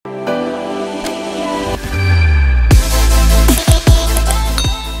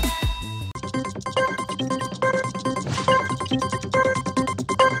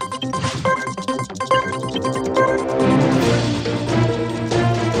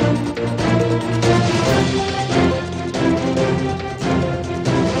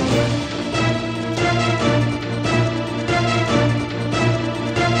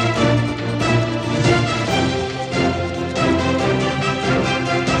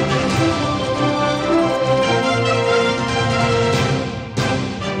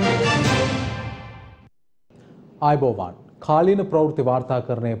ආයුබෝවන් කාලීන ප්‍රවෘත්ති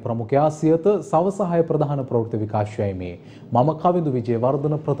වාර්තාකරණයේ ප්‍රමුඛයා සියත සවසහාය ප්‍රධාන ප්‍රවෘත්ති විකාශයයි මේ මම කවිඳු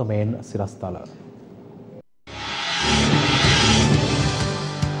විජේවර්ධන ප්‍රථමයෙන් සිරස්තල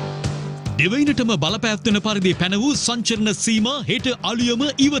දෙවයිනටම බලපෑවන පරිදි පැන වූ සංචරණ සීමා හෙට අලුයම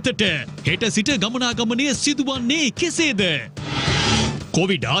ඉවතට හෙට සිට ගමනාගමනය සිදුවන්නේ කෙසේද?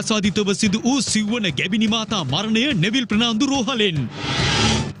 කොවිඩ් ආසාදිතව සිදු වූ සිව්වන ගැබිනි මාතා මරණය නෙවිල් ප්‍රනාන්දු රෝහලෙන්.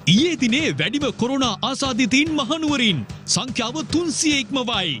 ඊයේ දිනේ වැඩිම කොරෝනා ආසාදිතයින් මහනුවරින් සංඛ්‍යාව 300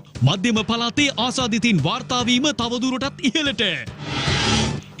 ඉක්මවයි. මධ්‍යම පළාතේ ආසාදිතයින් වාර්තා වීම තවදුරටත් ඉහළට.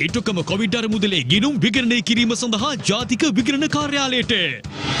 ඊටකම කොවිඩ් අරමුදලේ ගිණුම් විගණනය කිරීම සඳහා ජාතික විගණන කාර්යාලයට.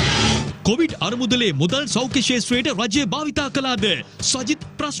 කොවිඩ් අරමුදලේ මුදල් සෞඛ්‍ය ශේත්‍රයට රජය භාවිතා කළාද? සජිත්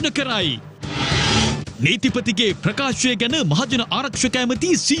ප්‍රශ්න කරයි. නීතිපතිගේ ප්‍රකාශය ගැන මහජන ආරක්ෂක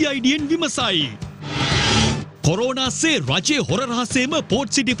ඇමති CIDන් විමසයි. කොරෝනාසේ රජයේ හොර රහසේම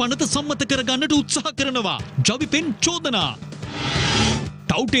පෝට් සිටි පනත සම්මත කරගන්නට උත්සාහ කරනවා. ජවිපෙන් චෝදනා.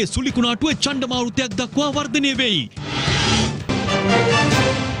 ටවුටේ සුලිකුණාටුව චණ්ඩමාරුතයක් දක්වා වර්ධනය වෙයි.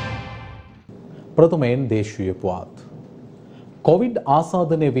 ප්‍රථමයෙන් දේශීය පුවත්. කොවිඩ්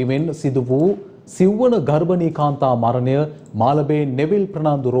ආසාදනය වීමෙන් සිදු වූ සිව්වන ගර්භණී කාන්තා මරණය මාලබේ නෙවිල්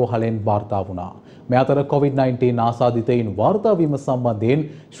ප්‍රනාන්දු රෝහලෙන් වාර්තා වුණා. මේ අතර COVID-19 ආසාදිතයින් වාර්තා වීම සම්බන්ධයෙන්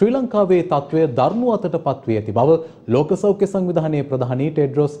ශ්‍රී ලංකාවේ තත්ත්වය දරුණු අතට පත්වී ඇති බව ලෝක සෞඛ්‍ය සංවිධානයේ ප්‍රධානී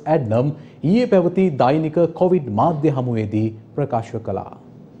ටෙඩ්‍රොස් ඇඩ්නම් ඊයේ පැවති දෛනික කොවිඩ් මාධ්‍ය හමුවේදී ප්‍රකාශ කළා.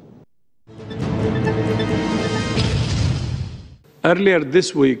 Earlier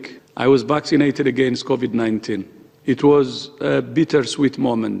this week, I was vaccinated against COVID-19. It was a bittersweet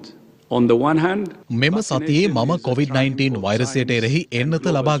moment. On the one hand, මෙම සතියේ මම COVID-19 වෛරසයට එරෙහි එන්නත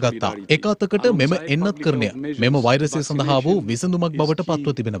ලබා ගත්තා. එක අතකට මෙම එන්නත්කරණය මෙම වෛරසය සඳහා වූ විසඳුමක් බවට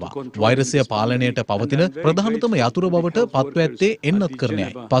පත්ව තිබෙනවා. වෛරසය පාලනයට පවතින ප්‍රධානතම යතුරු බවට පත්ව ඇත්තේ එන්නත්කරණයයි.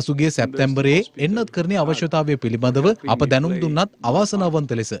 පසුගිය සැප්තැම්බරයේ එන්නත්කරණයේ අවශ්‍යතාවය පිළිබඳව අප දැනුම් දුන්නත්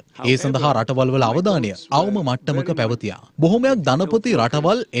අවාසනාවන්ත ලෙස ඒ සඳහා රටවල්වල අවධානය අවම මට්ටමක පැවතියා. බොහොමයක් ධනපති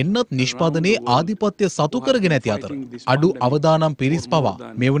රටවල් එන්නත් නිෂ්පාදනයේ ආධිපත්‍ය සතු කරගෙන ඇති අතර අඩු අවදානම් පිරිස් පවා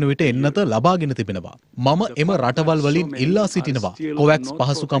මේ වන විට එන්නත ලබාගෙන තිබෙනවා. මම එම රටවල් වලින් ඉල්ලා සිටිනවා. කොවැක්ස්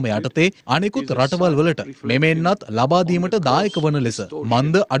පහසුකම යටතේ අනෙකුත් රටවල් වලට මෙම එන්නත් ලබා දීමට දායක වන ලෙස.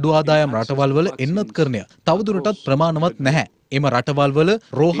 මන්ද අඩු ආදායම් රටවල් වල එන්නත්කරණය තවදුරටත් ප්‍රමාණවත් නැහැ. එම රටවල් වල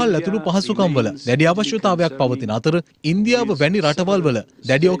රෝහල් ඇතුළු පහසුකම් වල දැඩි අවශ්‍යතාවයක් පවතින අතර ඉන්දියාව වැනි රටවල් වල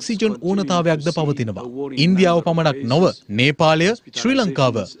දැඩි ඔක්සිජන් ඌනතාවයක්ද පවතිනවා. ඉන්දියාව පමණක් නොව නේපාලය, ශ්‍රී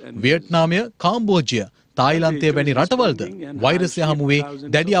ලංකාව, වියට්නාමය, කාම්බෝජය, තායිලන්තය වැනි රටවල්ද වෛරසය හමුවේ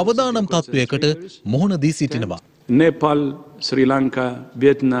දැඩි අවදානම් තත්ත්වයකට මුහුණ දී සිටිනවා. Nepal, Sri Lanka,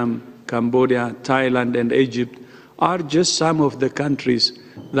 Vietnam, Cambodia, Thailand and Egypt are just some of the countries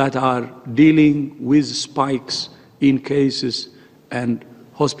that are dealing with spikes in cases and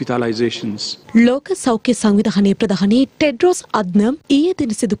hospitalizations. ලෝක සෞඛ්‍ය සංවිධානයේ ප්‍රධානී ටෙඩ්‍රොස් අද්නම් ඊයේ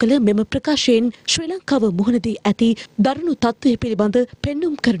දින සිදු කළ මෙම ප්‍රකාශයෙන් ශ්‍රී ලංකාව මුහුණ දී ඇති දරුණු තත්ත්වය පිළිබඳ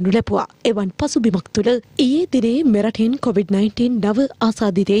පෙන්눔 කරනු ලැබුවා. එවන් පසුබිමක් තුළ ඊයේ දිනේ මෙරටින් COVID-19 නව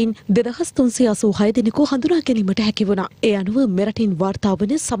ආසාදිතයින් 2386 දෙනෙකු හඳුනා ගැනීමට හැකි වුණා. ඒ අනුව මෙරටින් වාර්තා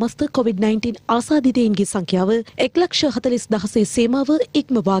වන සමස්ත COVID-19 ආසාදිතයින්ගේ සංඛ්‍යාව 1,40,000 සීමාව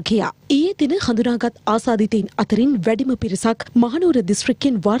ඉක්මවා ගියා. ඊයේ දින හඳුනාගත් ආසාදිතයින් අතරින් වැඩිම පිරිසක් මහනුවර දිස්ත්‍රික්කයෙන්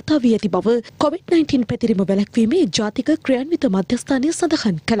වාර්තා වී ඇති බව COVID-19 පැතිරීම වැළැක්වීමේ ජාතික ක්‍රියාන්විත මධ්‍යස්ථානය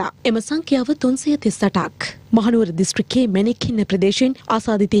සඳහන් කළා. එම සංඛ්‍යාව 338ක්. මහනුවර දිස්ත්‍රික්කයේ මැණික්හින්න ප්‍රදේශයෙන්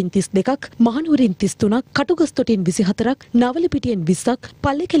ආසාදිතයින් 32ක්, මහනුවරින් 33ක්, කටුගස්තොටින් 24ක්, නවලපිටියෙන් 20ක්,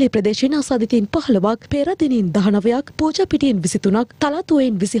 පල්ලේකැලේ ප්‍රදේශයෙන් ආසාදිතයින් 15ක්, පේරාදෙණියෙන් 19ක්, පූජාපිටියෙන් 23ක්,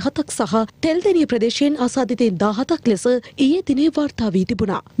 තලාතුවෙන් 27ක් සහ තෙල්දෙණිය ප්‍රදේශයෙන් ආසාදිතයින් 17ක් ලෙස ඊයේ දිනේ වාර්තා වී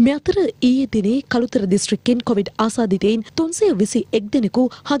තිබුණා. මේ අතර ඊයේ දිනේ කළුතර දිස්ත්‍රික්කයෙන් කොවිඩ් ආසාදිතයින් 321 දෙනෙකු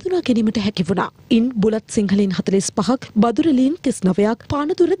හඳුනා ගැනීමට හැකි වුණා. ඉන් බුලත් සිංහලෙන් 45ක්, බදුරලින් 39ක්,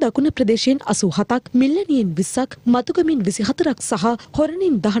 පානදුර දකුණ ප්‍රදේශයෙන් 87ක්, මිල්ලනියෙන් 20ක්, මතුගමින් 24ක් සහ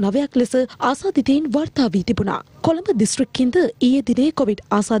හොරණින් 19ක් ලෙස ආසාදිතයින් වාර්තා වී තිබුණා. කොළඹ දිස්ත්‍රික්කයෙන්ද ඊයේ දිනේ කොවිඩ්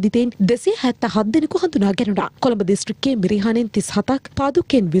ආසාදිතයින් 277 දෙනෙකු හඳුනා ගැනුණා. කොළඹ දිස්ත්‍රික්කයේ මිරිහානෙන් 37ක්,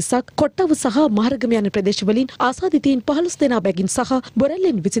 පාදුක්කෙන් 20ක්, කොට්ටව සහ මහරගම යන ප්‍රදේශවලින් ආසාදිතයින් 15 දෙනා බැගින් සහ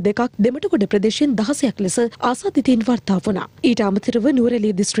බොරැල්ලෙන් 22ක්, දෙමටගොඩ ප්‍රදේශයෙන් 16ක් ලෙස ආසාදිතයින් වාර්තා වුණා. ඊට අමතරව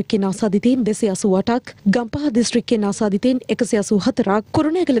නුවරඑළිය දිස්ත්‍රික්කයෙන් ආසාදිතයින් 288ක්, ගම්පහ දිස්ත්‍රික්කයෙන් ආසාදිතයින් 184ක්,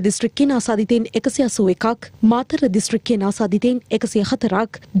 කුරුණෑගල දිස්ත්‍රික්කයෙන් ආසාදිතයින් 181ක්, මාතර දිස්ත්‍රික්කයෙන් ආසාදිතයින්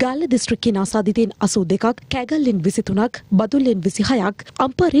 104ක්, ගාල්ල දිස්ත්‍රික්කයෙන් ආසාදිතයින් 82ක්, කෑගල්ලෙන් 23ක්, බදුල්ලෙන් 26ක්,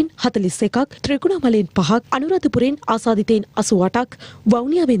 අම්පාරෙන් 41ක්, ත්‍රිකුණාමලෙන් 5ක්, අනුරාධපුරෙන් ආසාදිතයින් 88ක්,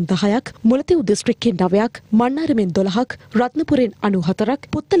 වවුනියාවෙන් 10ක්, මුලතිව් දිස්ත්‍රික්කයෙන් 9ක්, මන්නාරමෙන් 12ක්, රත්නපුරෙන් 94ක්,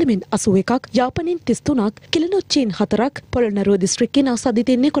 පුත්තලමෙන් 81ක්, යාපනෙන් 33ක්, කිලිනොච්චියෙන් 4ක්, පොළොන්නරුව දිස්ත්‍රික්කයෙන්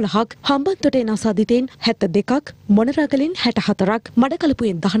ආසාදිතයින් 11ක්, හම්බන්තොටෙන් ආසාදිතයින් 72ක්, මොනරාගලෙන් 64ක්,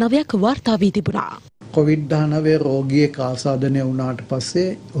 මඩකලපුවෙන් 19ක් වාර්තා වී තිබුණා. COVID-19 රෝගියෙක් ආසාදනය වුණාට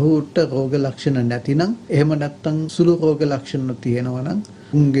පස්සේ ඔහුට රෝග ලක්ෂණ නැතිනම් එහෙම නැත්නම් සුළු රෝග ලක්ෂණ තියෙනවා නම්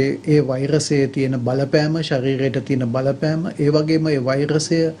උන්ගේ ඒ වෛරසයේ තියෙන බලපෑම ශරීරයට තියෙන බලපෑම ඒ වගේම ඒ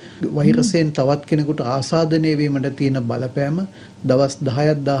වෛරසයෙන් තවත් කෙනෙකුට ආසාදනය වීමට තියෙන බලපෑම දවස්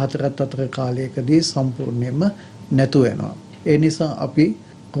 10ක් 14ක් අතර කාලයකදී සම්පූර්ණයෙන්ම නැතු වෙනවා. ඒ නිසා අපි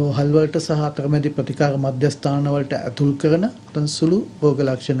රෝහල් වලට සහ අතරමැදි ප්‍රතිකාර මධ්‍යස්ථාන වලට ඇතුල් කරන සුළු රෝග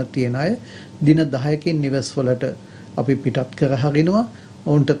ලක්ෂණ තියෙන අය දින 10කින් නිවෙස් වලට අපි පිටත් කර හරිනවා.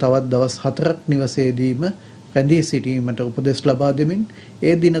 ඔවුන්ට තවත් දවස් 4ක් නිවසේදීම රැඳී සිටීමට උපදෙස් ලබා දෙමින්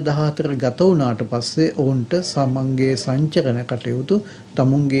ඒ දින 14 ගත වුණාට පස්සේ ඔවුන්ට සමන්ගේ සංචරණ කටයුතු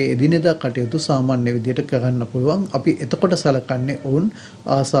තමුන්ගේ එදිනෙදා කටයුතු සාමාන්‍ය විදිහට කරන්න පුළුවන්. අපි එතකොට සලකන්නේ ඔවුන්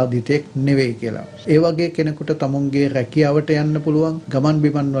ආසාදිතෙක් නෙවෙයි කියලා. ඒ වගේ කෙනෙකුට තමුන්ගේ රැකියාවට යන්න පුළුවන්, ගමන්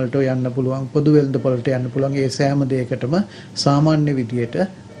බිමන් වලට යන්න පුළුවන්, පොදු වෙළඳපොළට යන්න පුළුවන්. ඒ සෑම දෙයකටම සාමාන්‍ය විදිහට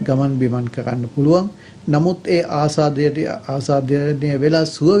ගමන් බිමන් කරන්න පුළුවන්. නමුත් ඒ ආසාදනය වෙලා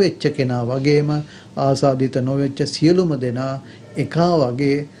සුව වෙච්ච කෙනා වගේම ආසාදිත නොවෙච්ච සියලුම දෙනා එකා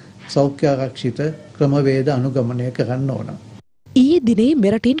වගේ සෞඛ්‍ය ආරක්ෂිත ක්‍රමවේද අනුගමනය කරන්න ඕන. ඊයේ දිනේ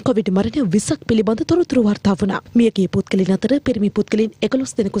මෙරටින් කොවිඩ් මරණ 20ක් පිළිබඳ තොරතුරු වාර්තා වුණා. මියගිය පුද්ගලයන් අතර පිරිමි පුද්ගලයන්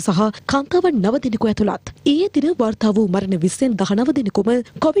 11 දෙනෙකු සහ කාන්තාවන් 9 දෙනෙකු ඇතුළත්. ඊයේ දින වාර්තා වූ මරණ 20න් 19 දෙනෙකුම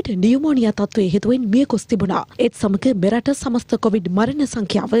කොවිඩ් නියුමෝනියා තත්ත්වයේ හේතුවෙන් මිය ගොස් තිබුණා. ඒත් සමග මෙරට සමස්ත කොවිඩ් මරණ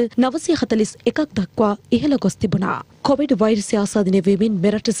සංඛ්‍යාව 941ක් දක්වා ඉහළ ගොස් තිබුණා. කොවිඩ් වෛරසය ආසාදනය වීමෙන්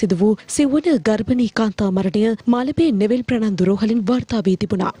මෙරට සිදු වූ සිව්වන ගර්භණී කාන්තා මරණය මාලපේ නෙවිල් ප්‍රනාන්දු රෝහලින් වාර්තා වී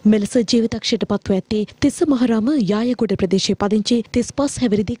තිබුණා. මෙලෙස ජීවිතක්ෂයට පත්ව ඇත්තේ තිස්ස මහරාම යායගොඩ ප්‍රදේශයේ පදිංචි 35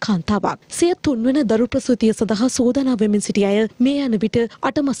 හැවිරිදි කාන්තාවක්. සිය තුන්වන දරු ප්‍රසූතිය සඳහා සූදානම් වෙමින් සිටි අය මේ යන විට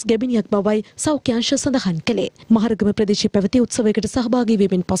 8 මස් ගැබිනියක් බවයි සෞඛ්‍ය අංශ සඳහන් කළේ. මහරගම ප්‍රදේශයේ පැවති උත්සවයකට සහභාගී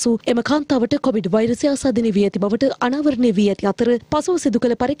වීමෙන් පසු එම කාන්තාවට කොවිඩ් වෛරසය ආසාදනය වී ඇති බවට අනාවරණය වී ඇති අතර පසුව සිදු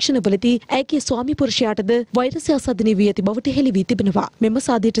කළ පරීක්ෂණවලදී ඇයගේ ස්වාමි පුරුෂයාටද වෛරසය ආසාදනය වී ඇති බවට හෙළි වී තිබෙනවා. මෙම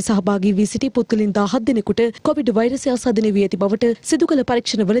සාදයට සහභාගී වී සිටි පුද්ගලයන් 17 දෙනෙකුට කොවිඩ් වෛරසය ආසාදනය වී ඇති බවට සිදු කළ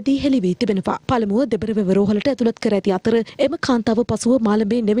පරීක්ෂණවලදී හෙළි වී තිබෙනවා. පළමුව දෙබරවැව රෝහලට ඇතුළත් කර ඇති අතර එම කාන්තාව පසුව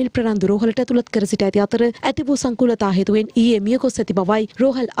මාළඹේ නෙවිල් ප්‍රනාන්දු රෝහලට ඇතුළත් කර සිට ඇති අතර ඇති වූ සංකූලතා හේතුවෙන් ඊයේ මිය ගොස් ඇති බවයි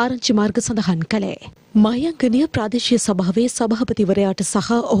රෝහල් ආරංචි මාර්ග සඳහන් කළේ. මහියංගනීය ප්‍රාදේශීය සභාවේ සභාපතිවරයාට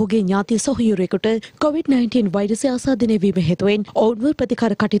සහ ඔහුගේ ඥාති සොහොයුරෙකුට COVID-19 වෛරසය ආසාදනය වීම හේතුවෙන් ඔවුන්ව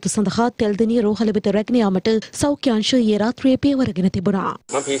ප්‍රතිකාර කටයුතු සඳහා තෙල්දෙණිය රෝහල වෙත රැගෙන යාමට සෞඛ්‍ය අංශ ඊයේ රාත්‍රියේ පියවරගෙන තිබුණා.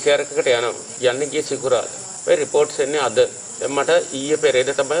 මම PCR එකකට යන්නේ ගිය සිකුරාදා. ඒ රිපෝට්ස් එන්නේ අද. දැන් මට ඊයේ පෙරේද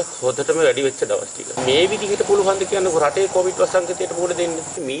තමයි හොදටම වැඩි වෙච්ච දවස් ටික. මේ විදිහට පුළුවන්ද කියන්නේ රටේ කොවිඩ් වසංගතයට මුහුණ දෙන්න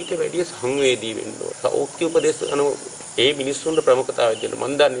මීට වැඩිය සංවේදී වෙන්න ඕන. සෞඛ්‍ය උපදෙස් ඒ මිනිස්සුන්ට ප්‍රමුඛතාවය දෙන්න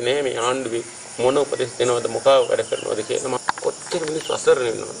මම දන්නේ නැහැ මේ ආණ්ඩුවේ මොන උපදෙස් දෙනවද මොකක් වැඩ කරනවද කියලා. මම කොච්චර මිනිස්සු අසරණ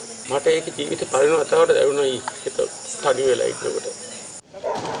වෙනවද. මට ඒක ජීවිතේ පරිණතවට දැනුණා ඒක තනි වෙලා ඉන්නකොට.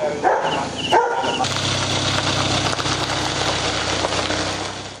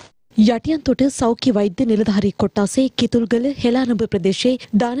 යටියන්තොට සෞඛ්‍ය වෛද්‍ය නිලධාරී කොට්ටාසේ කිතුල්ගල හෙලානඹ ප්‍රදේශයේ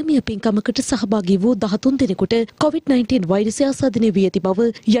දානමය පින්කමකට සහභාගී වූ 13 දෙනෙකුට COVID-19 වෛරසය ආසාදනය වී ඇති බව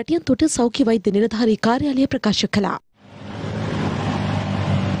යටියන්තොට සෞඛ්‍ය වෛද්‍ය නිලධාරී කාර්යාලය ප්‍රකාශ කළා.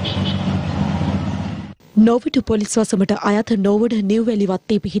 නොවිට පොලිස් වසමට අයත් නොවඩ නිව්වැලි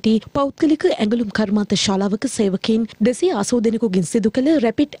වත්තේ පිහිටි පෞද්ගලික ඇඟලුම් කර්මාන්ත ශාලාවක සේවකයින් 280 දෙනෙකුගෙන් සිදු කළ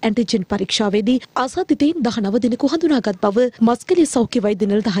රැපිඩ් ඇන්ටිජන් පරීක්ෂාවේදී ආසාදිතයින් 19 දෙනෙකු හඳුනාගත් බව මස්කෙලිය සෞඛ්‍ය වෛද්‍ය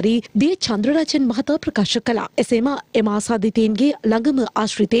නිලධාරී දී චන්ද්‍රරාජන් මහතා ප්‍රකාශ කළා. එසේම එම ආසාදිතයින්ගේ ළඟම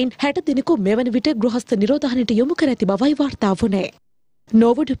ආශ්‍රිතයින් 60 දෙනෙකු මෙවන විට ගෘහස්ත නිරෝධානයට යොමු කර ඇති බවයි වාර්තා වුණේ.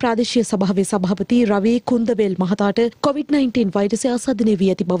 නොවඩ ප්‍රාදේශීය සභාවේ සභාපති රවී කුන්දවේල් මහතාට COVID-19 වෛරසය ආසාදනය වී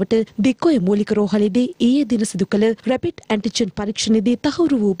ඇති බවට දික්කොය මූලික රෝහලේදී ඊයේ දින සිදු කළ රැපිඩ් ඇන්ටිජන් පරීක්ෂණයේදී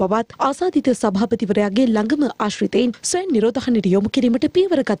තහවුරු වූ බවත් ආසාදිත සභාපතිවරයාගේ ළඟම ආශ්‍රිතයින් ස්වයං නිරෝධානයට යොමු කිරීමට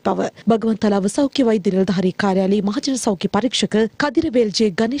පියවරගත් බව බගවන්තලාව සෞඛ්‍ය වෛද්‍ය නිලධාරී කාර්යාලයේ මහජන සෞඛ්‍ය පරීක්ෂක කදිරවේල්ජේ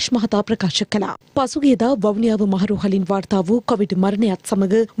ගණේෂ් මහතා ප්‍රකාශ කළා. පසුගියදා වවුනියාව මහරෝහලින් වාර්තා වූ කොවිඩ් මරණයත්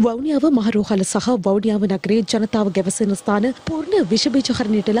සමග වවුනියාව මහරෝහල සහ වවුනියාව නගරයේ ජනතාව ගැවසෙන ස්ථාන පූර්ණ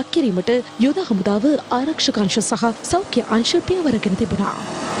විෂබීජහරණයට ලක් කිරීමට යුද හමුදාව ආරක්ෂක අංශ සහ සෞඛ්‍ය අංශ පියවරගෙන තිබුණා.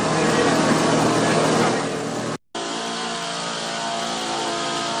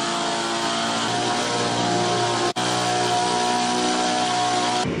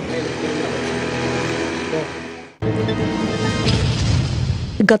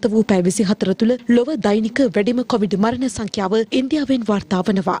 ගත වූ පැය 24 තුළ ලොව දෛනික වැඩිම කොවිඩ් මරණ සංඛ්‍යාව ඉන්දියාවෙන් වාර්තා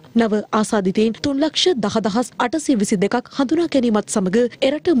වනවා. නව ආසාදිතයින් 3,10,822ක් හඳුනා ගැනීමත් සමග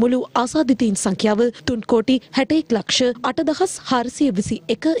එරට මුළු ආසාදිතයින් සංඛ්‍යාව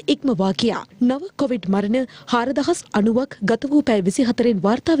 3,61,08,421 ඉක්මවා ගියා. නව කොවිඩ් මරණ 4,090ක් ගත වූ පැය 24න්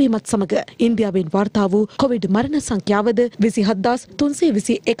වාර්තා වීමත් සමග ඉන්දියාවෙන් වාර්තා වූ කොවිඩ් මරණ සංඛ්‍යාවද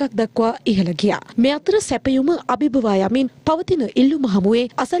 27,321ක් දක්වා ඉහළ ගියා. මේ අතර සැපයුම අභිබවා යමින් පවතින ඉල්ලුම හමුවේ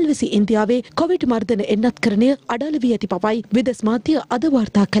අසල්වැසි ඉන්දියාවේ කොවිඩ් මර්ධන එන්නත්කරණය අඩාල වී ඇති බවයි විදෙස් මාධ්‍ය අද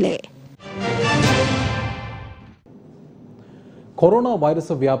වාර්තා කළේ. කොරෝනා වෛරස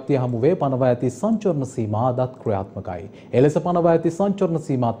ව්‍යාප්තිය හමුවේ පනවා ඇති සංචරණ සීමා අදත් ක්‍රියාත්මකයි. එලෙස පනවා ඇති සංචරණ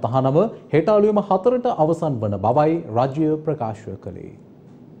සීමා තහනම හෙට අලුයම 4ට අවසන් වන බවයි රජය ප්‍රකාශ කළේ.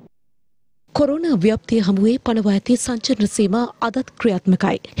 කොරෝනා ව්‍යාප්තිය හමුවේ පනවා ඇති සංචරණ සීමා අදත්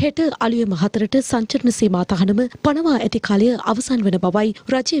ක්‍රියාත්මකයි. හෙට අලුයම 4ට සංචරණ සීමා තහනම පනවා ඇති කාලය අවසන් වන බවයි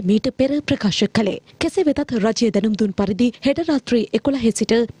රජය මීට පෙර ප්‍රකාශ කළේ. කෙසේ වෙතත් රජය දැනුම් දුන් පරිදි හෙට රාත්‍රී 11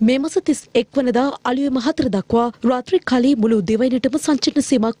 සිට මේ මාස 31 වනදා අලුයම 4 දක්වා රාත්‍රී කාලයේ මුළු දිවයිනටම සංචරණ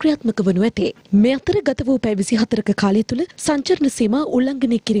සීමා ක්‍රියාත්මක වනු ඇතේ. මේ අතර ගත වූ පැය 24ක කාලය තුළ සංචරණ සීමා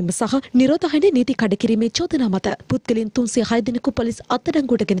උල්ලංඝනය කිරීම සහ නිරෝධායන නීති කඩ කිරීමේ චෝදනා මත පුද්ගලයන් 306 දෙනෙකු පොලිස්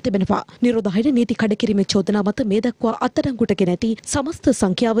අත්අඩංගුවට ගෙන තිබෙනවා. නිරෝධායන නීති කඩ කිරීමේ චෝදනා මත මේ දක්වා අත්අඩංගුවට ගෙන ඇති සමස්ත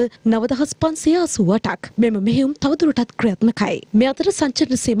සංඛ්‍යාව 9,588ක්. මෙම මෙහෙයුම් තවදුරටත් ක්‍රියාත්මකයි. මේ අතර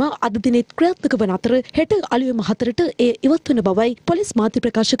සංචරණ සීමා අද දිනෙත් ක්‍රියාත්මක වන අතර හෙට අලුයම 4ට එය ඉවත් වන බවයි පොලිස් මාධ්‍ය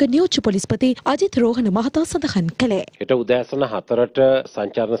ප්‍රකාශක නියෝජ්‍ය පොලිස්පති අජිත් රෝහණ මහතා සඳහන් කළේ. හෙට උදෑසන 4ට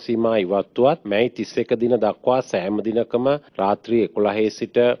සංචරණ සීමා ඉවත් වුවත් මැයි 31 දින දක්වා සෑම දිනකම රාත්‍රී 11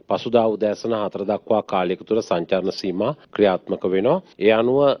 සිට පසුදා උදෑසන 4 දක්වා කාලයක තුර සංචරණ සීමා ක්‍රියාත්මක වෙනවා. ඒ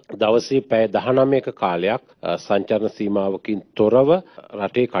අනුව දවසේ පැය 19ක කාලයක් සංචරණ සීමාවකින් තොරව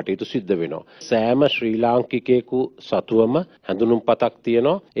රටේ කටයුතු සිද්ධ වෙනවා. සෑම ශ්‍රී ලාංකිකයෙකු සතුවම හැඳුනුම්පතක්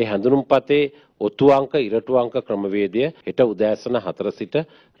තියෙනවා. ඒ හැඳුනුම්පතේ ඔත්තු අංක ඉරටු අංක ක්‍රමවේදය හෙට උදෑසන 4 සිට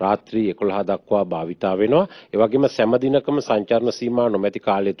රාත්‍රී 11 දක්වා භාවිතා වෙනවා. ඒ වගේම සෑම දිනකම සංචරණ සීමා නොමැති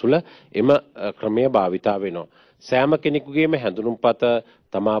කාලය තුල එම ක්‍රමය භාවිතා වෙනවා. සෑම කෙනෙකුගේම හැඳුනුම්පත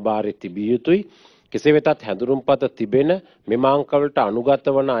තමා බාරේ තිබිය යුතුයි. කෙසේ වෙතත් හැඳුනුම්පත තිබෙන මෙම අංකවලට අනුගත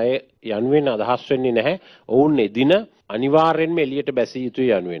වන අය යනුවෙන් අදහස් වෙන්නේ නැහැ. ඔවුන් එදින අනිවාර්යෙන්ම එළියට බැසිය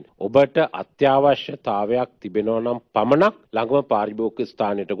යුතුයි යනුවෙන්. ඔබට අත්‍යවශ්‍යතාවයක් තිබෙනවා නම් පමණක් ළඟම පාරිභෝගික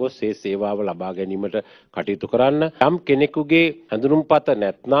ස්ථානයට ගොස් ඒ සේවාව ලබා ගැනීමට කටයුතු කරන්න. යම් කෙනෙකුගේ හැඳුනුම්පත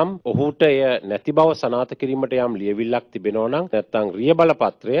නැත්නම් ඔහුට එය නැති බව සනාථ කිරීමට යම් ලියවිල්ලක් තිබෙනවා නම් නැත්නම් රිය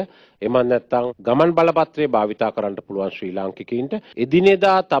බලපත්‍රය එමන් නැත්නම් ගමන් බලපත්‍රය භාවිතා කරන්න පුළුවන් ශ්‍රී ලාංකිකයින්ට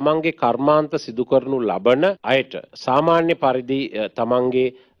එදිනෙදා තමන්ගේ කර්මාන්ත සිදු කරනු ලබන අයට සාමාන්‍ය පරිදි තමන්ගේ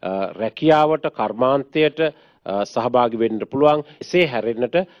රැකියාවට කර්මාන්තයට සහභාගී වෙන්න පුළුවන්. එසේ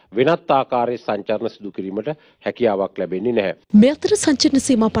හැරෙන්නට වෙනත් ආකාරයේ සංචරණ සිදු කිරීමට හැකියාවක් ලැබෙන්නේ නැහැ. මේ අතර සංචරණ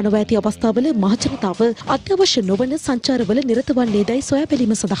සීමා පනවා ඇති අවස්ථාවල මහජනතාව අත්‍යවශ්‍ය නොවන සංචාරවල නිරත වන්නේදයි සොයා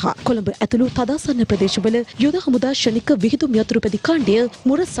බැලීම සඳහා කොළඹ ඇතුළු තදාසන්න ප්‍රදේශවල යුද හමුදා ශනික විහිදුම් යතුරුපැදි කාණ්ඩය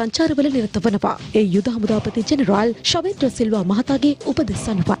මුර සංචාරවල නිරත වනවා. ඒ යුද හමුදාපති ජෙනරාල් ශවේන්ද්‍ර සිල්වා මහතාගේ උපදෙස්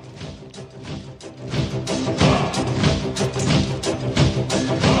අනුව.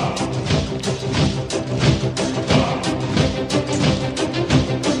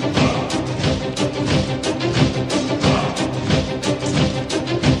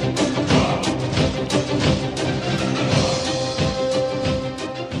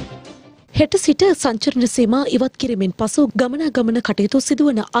 හෙට සිට සංචරණ සීමා ඉවත් කිරීමෙන් පසු ගමනාගමන කටයුතු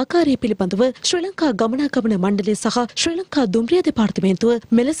සිදුවන ආකාරය පිළිබඳව ශ්‍රී ලංකා ගමනාගමන මණ්ඩලය සහ ශ්‍රී ලංකා දුම්රිය දෙපාර්තමේන්තුව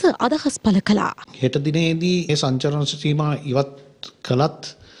මෙලෙස අදහස් පළ කළා. හෙට දිනේදී මේ සංචරණ සීමා ඉවත් කළත්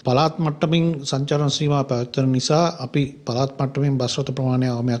පළාත් මට්ටමින් සංචරණ සීමා පැවැත්වෙන නිසා අපි පළාත් මට්ටමින් බස් රථ ප්‍රමාණය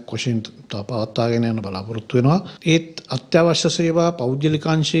අවමයක් වශයෙන් පවත්වාගෙන යන බලාපොරොත්තු වෙනවා. ඒත් අත්‍යවශ්‍ය සේවා පෞද්ගලික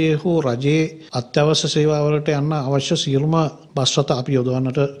අංශයේ හෝ රජයේ අත්‍යවශ්‍ය සේවා වලට යන්න අවශ්‍ය සියලුම බස් රථ අපි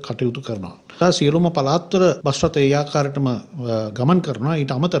යොදවන්නට කටයුතු කරනවා. සියලුම පළාත්වල බස් රථ ඒ ආකාරයටම ගමන් කරනවා.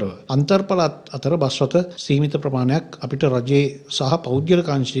 ඊට අමතරව අන්තර් පළාත් අතර බස් රථ සීමිත ප්‍රමාණයක් අපිට රජයේ සහ පෞද්ගලික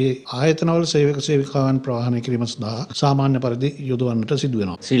අංශයේ ආයතනවල සේවක සේවිකාවන් ප්‍රවාහනය කිරීම සඳහා සාමාන්‍ය පරිදි යොදවන්නට සිදු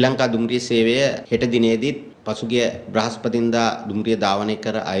වෙනවා. ශ්‍රී ලංකා දුම්රිය සේවය හෙට දිනේදී පසුගිය බ්‍රහස්පතින්දා දුම්රිය ධාවනය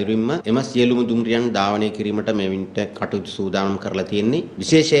කර අයුරින්ම එම සියලුම දුම්රියන් ධාවනය කිරීමට මෙවින්ට කටයුතු සූදානම් කරලා තියෙන්නේ.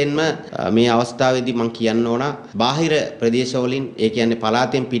 විශේෂයෙන්ම මේ අවස්ථාවේදී මම කියන්න ඕන බාහිර ප්‍රදේශවලින් ඒ කියන්නේ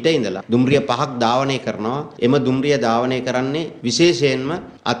පළාතෙන් පිට ඉඳලා දුම්රිය 5ක් ධාවනය කරනවා. එම දුම්රිය ධාවනය කරන්නේ විශේෂයෙන්ම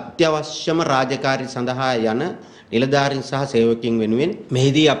අත්‍යවශ්‍යම රාජකාරී සඳහා යන නිලධාරීන් සහ සේවකයන් වෙනුවෙන්.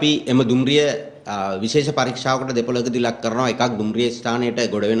 මෙහිදී අපි එම දුම්රිය විශේෂ පරීක්ෂාවකට දෙපොළකදී ලක් කරනවා. එකක් දුම්රිය ස්ථානයට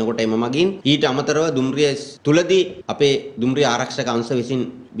ගොඩ වෙනකොට එම මගින් ඊට අමතරව දුම්රිය තුලදී අපේ දුම්රිය ආරක්ෂක අංශ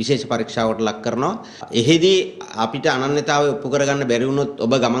විසින් විශේෂ පරීක්ෂාවකට ලක් කරනවා. එෙහිදී අපිට අනන්‍යතාවය ඔප්පු කරගන්න බැරි වුණොත්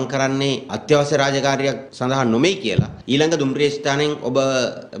ඔබ ගමන් කරන්නේ අත්‍යවශ්‍ය රාජකාරියක් සඳහා නොමේ කියලා ඊළඟ දුම්රිය ස්ථානයෙන් ඔබ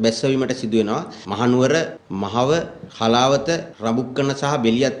බැස්සවීමට සිදු වෙනවා. මහනුවර, මහව, හලාවත, රඹුක්කන සහ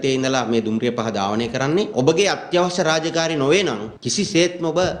බෙලියත්තේ ඉඳලා මේ දුම්රිය පහ ධාවනය කරන්නේ. ඔබගේ අත්‍යවශ්‍ය රාජකාරී නොවේ නම් කිසිසේත්ම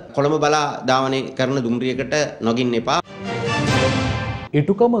ඔබ කොළඹ බලා ධාවනය කරන දුම්රියකට නොගින්න එපා.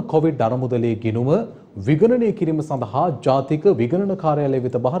 ඉටුකම කොවිඩ් අරමුදලේ ගිණුම විගණනය කිරීම සඳහා ජාතික විගණන කාර්යාලය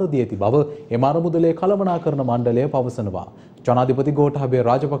වෙත බහර දී ඇති බව එම අරමුදලේ කළමනාකරණ මණ්ඩලය පවසනවා. ජනාධිපති ගෝඨාභය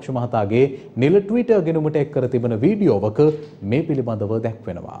රාජපක්ෂ මහතාගේ නිල ට්විටර් ගිණුමට එක් කර තිබෙන වීඩියෝවක මේ පිළිබඳව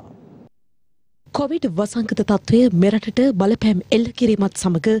දැක්වෙනවා. කොවිඩ් වසංගත තත්ත්වය මෙරටට බලපෑම් එල්ල කිරීමත්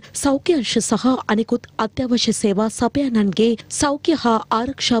සමග සෞඛ්‍ය අංශ සහ අනෙකුත් අත්‍යවශ්‍ය සේවා සපයන්නන්ගේ සෞඛ්‍ය හා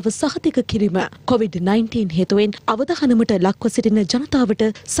ආරක්ෂාව සහතික කිරීම COVID-19 හේතුවෙන් අවධානමට ලක්ව සිටින ජනතාවට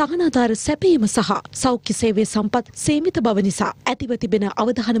සහනාධාර සැපයීම සහ සෞඛ්‍ය සේවයේ සම්පත් සීමිත බව නිසා ඇතිව තිබෙන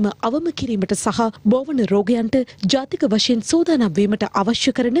අවධානම අවම කිරීමට සහ බෝවන රෝගයන්ට ජාතික වශයෙන් සූදානම් වීමට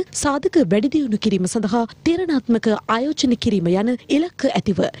අවශ්‍ය කරන සාධක වැඩි දියුණු කිරීම සඳහා තීරණාත්මක ආයෝජන කිරීම යන ඉලක්ක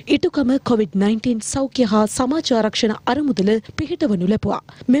ඇතිව ඉටුකම COVID-19 සෞඛ්‍ය හා සමාජ ආරක්ෂණ අරමුදල පිහිටවනු ලැබුවා.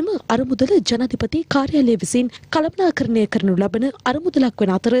 මෙම අරමුදල ජනාධිපති කාර්යාලය විසින් කළමනාකරණය කරනු ලබන අරමුදලක්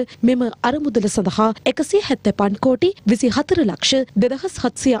වන අතර මෙම අරමුදල සඳහා 175 කෝටි 24 ලක්ෂ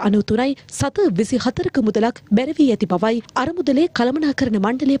 2793යි 724ක මුදලක් බැරවී ඇති බවයි අරමුදලේ කළමනාකරණ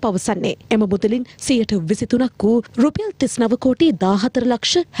මණ්ඩලය පවසන්නේ. එම මුදලින් 123ක් වූ රුපියල් 39 කෝටි 14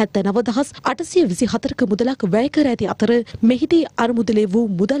 ලක්ෂ 79824ක මුදලක් වැය කර ඇති අතර මෙහිදී අරමුදලේ වූ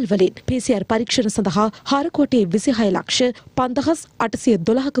මුදල් වලින් PCR පරීක්ෂණ සඳහා 4 කෝටි 26 ලක්ෂ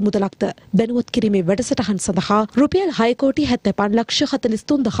 5812ක මුදලක්ද දැනුවත් කිරීමේ වැඩසටහන් සඳහා රුපියල් 6 කෝටි 75 ලක්ෂ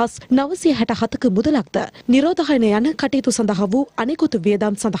 43967ක මුදලක්ද නිරෝධායන යන කටයුතු සඳහා වූ අනෙකුත්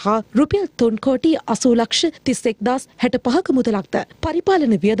වියදම් සඳහා රුපියල් 3 කෝටි 80 ලක්ෂ 31065ක මුදලක්ද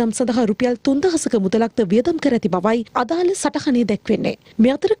පරිපාලන වියදම් සඳහා රුපියල් 3000ක මුදලක්ද වියදම් කර ඇති බවයි අදාළ සටහනේ දැක්වෙන්නේ.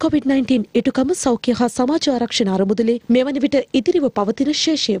 මේ අතර COVID-19 ඉටුකම සෞඛ්‍ය හා සමාජ ආරක්ෂණ අරමුදලේ මෙවන විට ඉදිරිව පවතින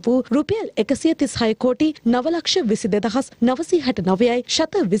ශේෂය වූ රුපියල් 136 කෝටි 9 ලක්ෂ 22969යි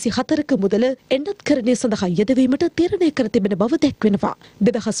 724ක මුදල එන්නත්කරණය සඳහා යෙදවීමට තීරණය කර තිබෙන බව දැක්වෙනවා.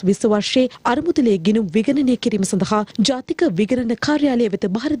 2020 වර්ෂයේ අරමුදලේ ගිණුම් විගණනය කිරීම සඳහා ජාතික විගණන කාර්යාලය වෙත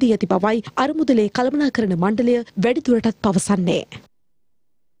බහර දී ඇති බවයි අරමුදලේ කළමනාකරණ මණ්ඩලය වැඩිදුරටත් පවසන්නේ.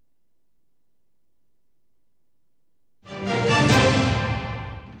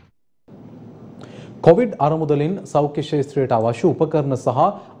 කොවිඩ් අරමුදලින් සෞඛ්‍ය ක්ෂේත්‍රයට අවශ්‍ය උපකරණ සහ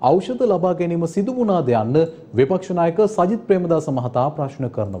ඖෂධ ලබා ගැනීම සිදු වුණාද යන්න විපක්ෂ නායක සජිත් ප්‍රේමදාස මහතා ප්‍රශ්න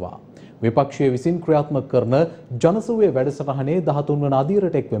කරනවා. විපක්ෂය විසින් ක්‍රියාත්මක කරන ජනසුවේ වැඩසටහනේ 13 වන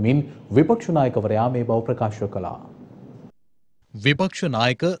අදියරට එක්වමින් විපක්ෂ නායකවරයා මේ බව ප්‍රකාශ කළා. විපක්ෂ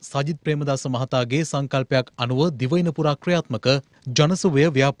නායක සජිත් ප්‍රේමදාස මහතාගේ සංකල්පයක් අනුව දිවයින පුරා ක්‍රියාත්මක ජනසුවය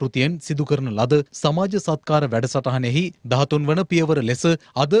ව්‍යාපෘතියෙන් සිදු කරන ලද සමාජ සත්කාර වැඩසටහනෙහි 13 වන පියවර ලෙස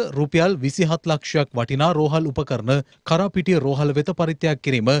අද රුපියල් 27 ලක්ෂයක් වටිනා රෝහල් උපකරණ කරාපිටිය රෝහල වෙත පරිත්‍යාග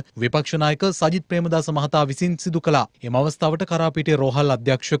කිරීම විපක්ෂ නායක සජිත් ප්‍රේමදාස මහතා විසින් සිදු කළා. එම අවස්ථාවට කරාපිටිය රෝහල්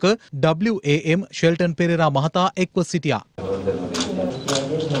අධ්‍යක්ෂක WAM ෂෙල්ටන් පෙරේරා මහතා එක්ව සිටියා.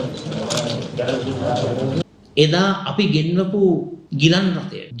 එදා අපි ගෙන්වපු ගිලන්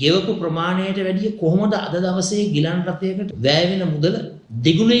රථය ගෙවපු ප්‍රමාණයට වැඩිය කොහොමද අද දවසේ ගිලන් රථයකට වැය වෙන මුදල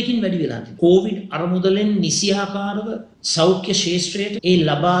දෙගුණයකින් වැඩි වෙලා තියෙන්නේ. කොවිඩ් අරමුදලෙන් නිසියාකාරව සෞඛ්‍ය ශාස්ත්‍රයට ඒ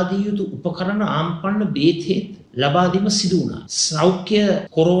ලබා දිය යුතු උපකරණ ආම්පන්න බේතෙත් ලබා දීම සිදු වුණා. සෞඛ්‍ය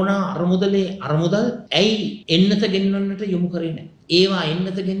කොරෝනා අරමුදලේ අරමුදල් ඇයි එන්නත ගෙන්වන්නට යොමු කරේ නැහැ? ඒවා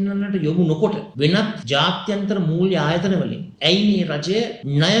එන්නත ගෙන්වන්නට යොමු නොකොට වෙනත් ජාත්‍යන්තර මූල්‍ය ආයතන වලින් ඇයි මේ රජය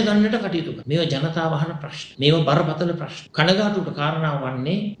ණය ගන්නට කටයුතු කරන්නේ? මේවා ජනතාව අහන ප්‍රශ්න. මේවා බරපතල ප්‍රශ්න. කනගාටුට කාරණා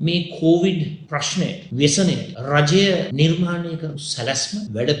වන්නේ මේ කොවිඩ් ප්‍රශ්නය ව්‍යසනයේ රජය නිර්මාණය කරපු සැලැස්ම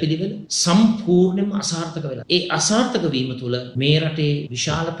වැඩපිළිවෙල සම්පූර්ණයෙන්ම අසාර්ථක වෙලා. ඒ අසාර්ථක වීම තුළ මේ රටේ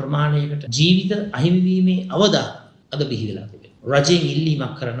විශාල ප්‍රමාණයකට ජීවිත අහිමි වීමේ අවදාන අද බිහි වෙලා තිබෙනවා. රජයෙන්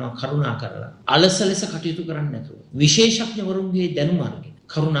ඉල්ලීමක් කරනවා කරුණා කරලා අලස ලෙස කටයුතු කරන්නේ නැතුව විශේෂඥවරුන්ගේ දැනුම අරගෙන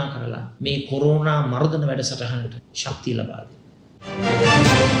කරුණා කරලා මේ කොරෝනා මර්ධන වැඩසටහනට ශක්තිය ලබා දෙන්න.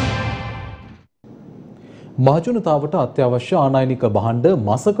 මහජනතාවට අත්‍යවශ්‍ය ආනයනික භාණ්ඩ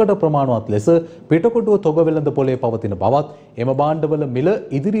මසකට ප්‍රමාණවත් ලෙස පිටකොටුව තොග වෙළඳ පොලේ පවතින බවත් එම භාණ්ඩවල මිල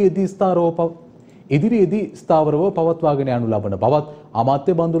ඉදිරියේදී ස්ථාවරව පවත්වාගෙන යනු ලබන බවත්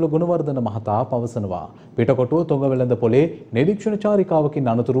අමාත්‍ය බන්දුල ගුණවර්ධන මහතා පවසනවා. පිටකොටුව තොග වෙළඳ පොලේ නිරීක්ෂණ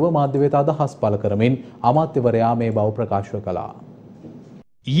චාරිකාවකින් අනතුරුව මාධ්‍ය වෙත අදහස් පළ කරමින් අමාත්‍යවරයා මේ බව ප්‍රකාශ කළා.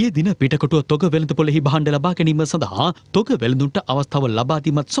 ඊයේ දින පිටකොටුව තොග වෙළඳපොළෙහි භාණ්ඩ ලබා ගැනීම සඳහා තොග වෙළඳුන්ට අවස්ථාව ලබා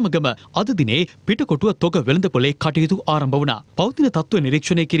දීමත් සමගම අද දිනේ පිටකොටුව තොග වෙළඳපොළේ කටයුතු ආරම්භ වුණා. පවතින තත්ත්ව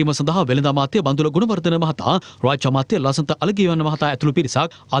නිරීක්ෂණය කිරීම සඳහා වෙළඳ අමාත්‍ය බන්දුල ගුණවර්ධන මහතා, රාජ්‍ය අමාත්‍ය ලසන්ත අලගියවන්න මහතා ඇතුළු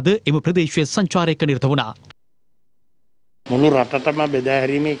පිරිසක් අද එම ප්‍රදේශයේ සංචාරයක නිරත වුණා. මුළු රටටම බෙදා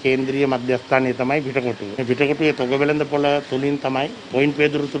හැරීමේ කේන්ද්‍රීය මධ්‍යස්ථානය තමයි පිටකොටුව. මේ පිටකොටුවේ තොග වෙළඳපොළ තුලින් තමයි පොයින්ට්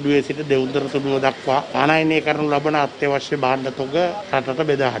පේදුරු තුඩුවේ සිට දෙවුන්දර තුඩුව දක්වා ආනයනය කරනු ලබන අත්‍යවශ්‍ය භාණ්ඩ තොග රටට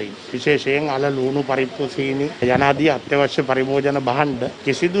බෙදා හරින. විශේෂයෙන් අල ලුණු පරිප්පු සීනි යනාදී අත්‍යවශ්‍ය පරිභෝජන භාණ්ඩ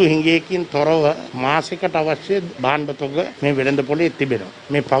කිසිදු හිඟයකින් තොරව මාසිකට අවශ්‍ය භාණ්ඩ තොග මේ වෙළඳපොළේ තිබෙනවා.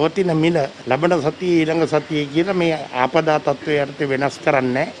 මේ පවතින මිල ලබන සතියේ ඊළඟ සතියේ කියලා මේ ආපදා තත්ත්වය යටතේ වෙනස්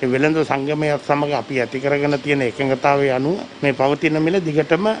කරන්නේ. මේ වෙළඳ සංගමයත් සමග අපි ඇති කරගෙන තියෙන එකඟතාවය අනුව මේ පවතින මිල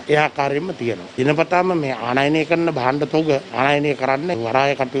දිගටම ඒ ආකාරයෙන්ම තියෙනවා. දිනපතාම මේ ආනයනය කරන භාණ්ඩ තොග ආනයනය කරන්නේ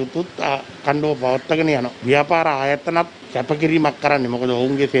වරාය කටයුතුත් කණ්ඩව පවත්වාගෙන යනවා. ව්‍යාපාර ආයතනත් කැපකිරීමක් කරන්නේ. මොකද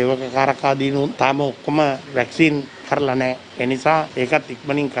ඔවුන්ගේ සේවක කාරකාදීනුත් තාම ඔක්කොම වැක්සින් කරලා නැහැ. ඒ නිසා ඒකත්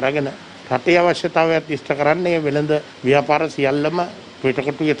ඉක්මනින් කරගෙන රටේ අවශ්‍යතාවයත් ඉෂ්ට කරන්නේ වෙළඳ ව්‍යාපාර සියල්ලම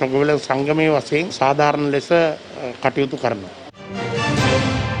පිටකොටුවේ තොග වෙළඳ සංගමයේ වශයෙන් සාධාරණ ලෙස කටයුතු කරනවා.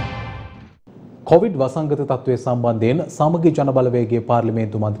 කොවිඩ් වසංගත තත්ත්වය සම්බන්ධයෙන් සමගි ජනබලවේගයේ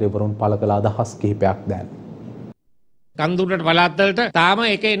පාර්ලිමේන්තු මන්ත්‍රීවරුන් පළ කළ අදහස් කිහිපයක් දැන්. කන්දුරට පළාත්වලට තාම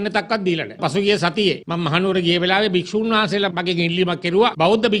එක එන්නතක්වත් දීලා නැහැ. පසුගිය සතියේ මම මහනුවර ගිය වෙලාවේ භික්ෂුන් වහන්සේලා මගෙන් ඉල්ලීමක් කෙරුවා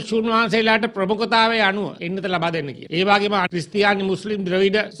බෞද්ධ භික්ෂුන් වහන්සේලාට ප්‍රමුඛතාවය අනුව එන්නත ලබා දෙන්න කියලා. ඒ වගේම ක්‍රිස්තියානි මුස්ලිම්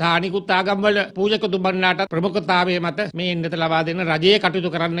ද්‍රවිඩ සහ අනිකුත් ආගම්වල පූජකතුමන්ලාට ප්‍රමුඛතාවය මත මේ එන්නත ලබා දෙන්න රජයේ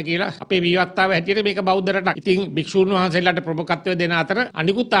කටයුතු කරන්න කියලා අපේ විවත්තාව හැටියට මේක බෞද්ධ රටක්. ඉතින් භික්ෂුන් වහන්සේලාට ප්‍රමුඛත්වය දෙන අතර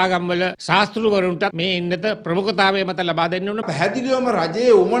අනිකුත් ආගම්වල ශාස්ත්‍රවරුන්ට මේ එන්නත ප්‍රමුඛතාවය මත ලබා දෙන්න ඕන. පැහැදිලිවම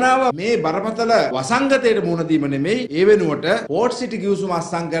රජයේ උමනාව මේ බරපතල වසංගතයට මුහුණ දීම නෙමෙයි. ඒ වෙනුවට පෝට් සිටි කිව්සුම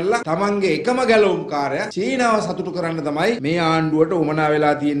අස්සම් කරලා තමන්ගේ එකම ගැලවුම්කාරය චීනාව සතුටු කරන්න තමයි මේ ආණ්ඩුවට උමනා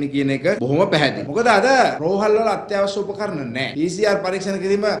වෙලා තියෙන්නේ කියන එක බොහොම පැහැදිලි. මොකද අද රෝහල් වල අත්‍යවශ්‍ය උපකරණ නැහැ. PCR පරීක්ෂණ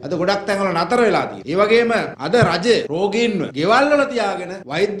කිරීම අද ගොඩක් තැන්වල නතර වෙලා තියෙනවා. ඒ වගේම අද රජය රෝගීන්ව ගෙවල් වල තියාගෙන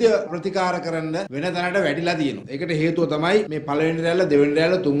වෛද්‍ය ප්‍රතිකාර කරන්න වෙන තැනකට වැඩිලා තියෙනවා. ඒකට හේතුව තමයි මේ පළවෙනි රැල්ල, දෙවෙනි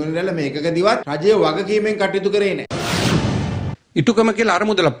රැල්ල, තුන්වෙනි රැල්ල මේකකදීවත් රජය වගකීමෙන් කටයුතු කරේ නැහැ. ඉටුකම කියලා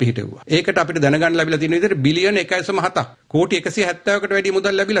අරමුදලක් පිහිටෙව්වා. ඒකට අපිට දැනගන්න ලැබිලා තියෙන විදිහට බිලියන 1.7ක් කෝටි 170කට වැඩි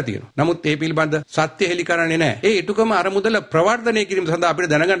මුදල් ලැබිලා තියෙනවා. නමුත් ඒ පිළිබඳ සත්‍ය හෙළි කරන්නේ නැහැ. ඒ ඉටුකම අරමුදල ප්‍රවර්ධනය කිරීම සඳහා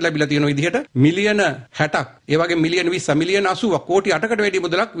අපිට දැනගන්න ලැබිලා තියෙන විදිහට මිලියන 60ක්, ඒ වගේ මිලියන 20, මිලියන 80ක්, කෝටි 8කට වැඩි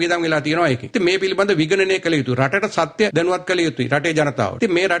මුදලක් වියදම් වෙලා තියෙනවා ඒකේ. ඉතින් මේ පිළිබඳ විගණනය කළ යුතුයි. රටට සත්‍ය දැනුවත් කළ යුතුයි රටේ ජනතාවට.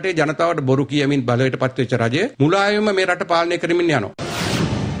 ඉතින් මේ රටේ ජනතාවට බොරු කියමින් බලයට පත්වෙච්ච රජය මුලාවෙම මේ රට පාලනය කරමින් යනවා.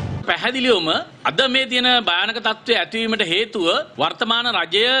 පැහැදිලිවම අද මේ තියෙන භයානක තත්ත්වය ඇතිවීමට හේතුව වර්තමාන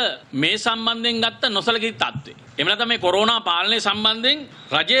රජය මේ සම්බන්ධයෙන් ගත්ත නොසලකී තත්ත්වය. එහෙම නැත්නම් මේ කොරෝනා පාලනය සම්බන්ධයෙන්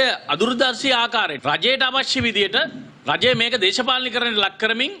රජය අදුරදර්ශී ආකාරයට රජයට අවශ්‍ය විදියට රජය මේක දේශපාලනීකරණයට ලක්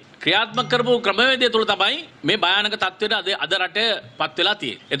කරමින් ක්‍රියාත්මක කරපු ක්‍රමවේදය තුළ තමයි මේ භයානක තත්ත්වයට අද රට පත් වෙලා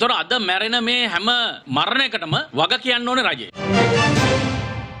තියෙන්නේ. ඒතකොට අද මැරෙන මේ හැම මරණයකටම වග කියන්න ඕනේ රජය.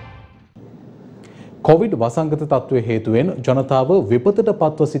 කොවිඩ් වසංගත තත්ත්වය හේතුවෙන් ජනතාව විපතට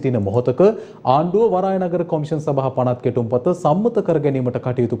පත්ව සිටින මොහොතක ආණ්ඩුව වරායනගර කොමිෂන් සභා පනත් කෙටුම්පත සම්මත කර ගැනීමට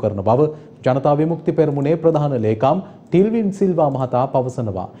කටයුතු කරන බව ජනතා විමුක්ති පෙරමුණේ ප්‍රධාන ලේකම් ටිල්වින් සිල්වා මහතා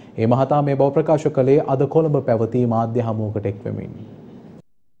පවසනවා. ඒ මහතා මේ බව ප්‍රකාශ කළේ අද කොළඹ පැවති මාධ්‍ය හමුවකට එක්වෙමින්.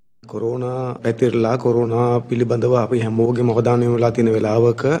 කොරෝනා පැතිරලා කොරෝනා පිළිබඳව අපි හැමෝගෙම අවධානය යොමු වෙලා තියෙන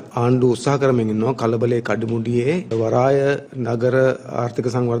වෙලාවක ආණ්ඩුව උත්සාහ කරමින් ඉන්නවා කලබලේ කඩිමුඩියේ වරාය නගර ආර්ථික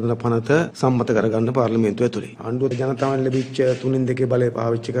සංවර්ධන පනත සම්මත කරගන්න පාර්ලිමේන්තුව ඇතුලේ. ආණ්ඩුව ජනතාවන් ලැබිච්ච 3/2 බලය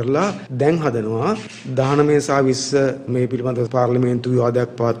පාවිච්චි කරලා දැන් හදනවා 19 සහ 20 මේ පිළිබඳව පාර්ලිමේන්තු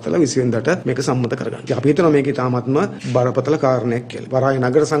විවාදයක් පවත්වලා 20 වෙනිදාට මේක සම්මත කරගන්න. අපි හිතනවා මේක තාමත්ම බරපතල කාරණයක් කියලා. වරාය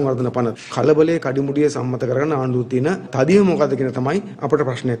නගර සංවර්ධන පනත කලබලේ කඩිමුඩියේ සම්මත කරගන්න ආණ්ඩුව තියෙන තදියම මොකද්ද කියන තමයි අපට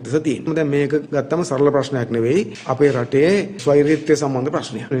ප්‍රශ්නයක් තියෙනවා. දැන් මේක ගත්තම සරල ප්‍රශ්නයක් නෙවෙයි අපේ රටේ ස්වෛරීත්වය සම්බන්ධ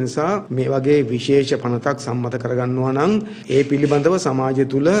ප්‍රශ්නයක්. ඒ නිසා මේ වගේ විශේෂ පනතක් සම්මත කරගන්නවා නම් ඒ පිළිබඳව සමාජය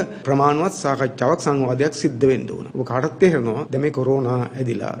තුල ප්‍රමාණවත් සාකච්ඡාවක් සංවාදයක් සිද්ධ වෙන්න ඕන. ඔබ කාටත් තේරෙනවා දැන් මේ කොරෝනා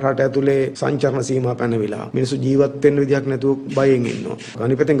ඇදිලා රට ඇතුලේ සංචරණ සීමා පැනවිලා මිනිස්සු ජීවත් වෙන්න විදියක් නැතුව බයෙන් ඉන්නවා.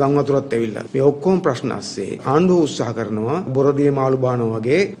 අනිත් පැත්තෙන් ගම් වතුරත් ඇවිල්ලා. මේ ඔක්කොම ප්‍රශ්න ASCII ආණ්ඩුව උත්සාහ කරනවා බොරදියේ මාළු බානවා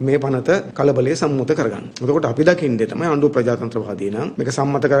වගේ මේ පනත කලබලයේ සම්මත කරගන්න. එතකොට අපි දකින්නේ තමයි ආණ්ඩුව ප්‍රජාතන්ත්‍රවාදී නම් මේක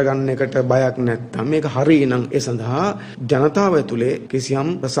සම්මත කරගන්න එකට බයක් නැත්නම් මේක හරි නම් ඒ සඳහා ජනතාව ඇතුලේ කිසියම්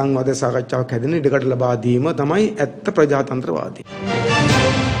සංවාද සාකච්ඡාවක් හැදෙන ඉඩකඩ ලබා දීම තමයි ඇත්ත ප්‍රජාතන්ත්‍රවාදී.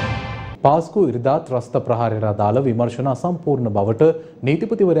 පාස්කු ඉරිදා ත්‍රස්ත ප්‍රහාරයට අදාළ විමර්ශන අසම්පූර්ණ බවට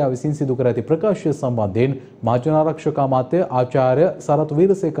නීතිපතිවරයා විසින් සිදු කර ඇති ප්‍රකාශය සම්බන්ධයෙන් මාජන ආරක්ෂක අමාත්‍ය ආචාර්ය සරත්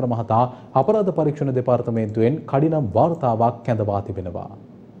වීරසේකර මහතා අපරාධ පරීක්ෂණ දෙපාර්තමේන්තුවෙන් කඩිනම් වාර්තාවක් කැඳවා තිබෙනවා.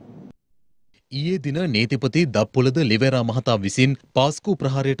 ඊයේ දින නීතිපති දප්පුලද ලිවෙරා මහතා විසින් පාස්කු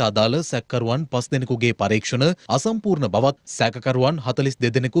ප්‍රහාරයට අදාළ සැකකරුවන් 5 දෙනෙකුගේ පරීක්ෂණ අසම්පූර්ණ බවත් සැකකරුවන්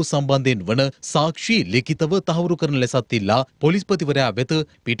 42 දෙනෙකු සම්බන්ධයෙන් වන සාක්ෂි ලිඛිතව තහවුරු කරන ලෙසත් ඉල්ලා පොලිස්පතිවරයා වෙත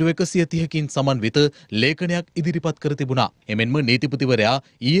පිටු 130කින් සමන්විත ලේඛනයක් ඉදිරිපත් කර තිබුණා. එමෙන්ම නීතිපතිවරයා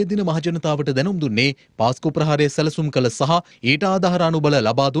ඊයේ දින මහජනතාවට දැනුම් දුන්නේ පාස්කු ප්‍රහාරය සැලසුම් කළ සහ ඊට ආධාර අනුබල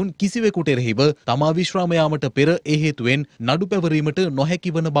ලබා දුන් කිසිවෙකුට එරෙහිව තමා විශ්‍රාම යාමට පෙර ඒ හේතුවෙන් නඩු පැවරීමට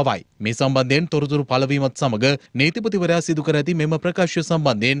නොහැකි වන බවයි. මේ සම්බන්ධයෙන් තොරතුරු පළවීමත් සමග නීතිපතිවරයා සිදු කර ඇති මෙම ප්‍රකාශය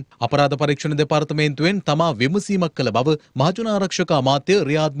සම්බන්ධයෙන් අපරාධ පරීක්ෂණ දෙපාර්තමේන්තුවෙන් තමා විමසීමක් කළ බව මහජන ආරක්ෂක අමාත්‍ය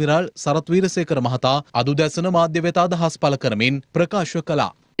රියාද් මිරාල් සරත් වීරසේකර මහතා අද උදැසන මාධ්‍ය වෙත අදහස් පළ කරමින් ප්‍රකාශ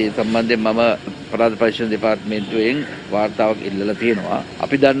කළා. ඒ සම්බන්ධයෙන් මම අපරාධ පරීක්ෂණ දෙපාර්තමේන්තුවෙන් වාර්තාවක් ඉල්ලලා තියෙනවා.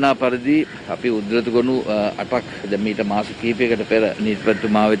 අපි දන්නා පරිදි අපි උද්දෘත ගොනු 8ක් දැන් මීට මාස කිහිපයකට පෙර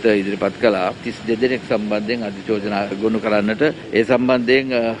නීතිපතිතුමා වෙත ඉදිරිපත් කළා. 32 දෙනෙක් සම්බන්ධයෙන් අධිචෝදනා ගොනු කරන්නට ඒ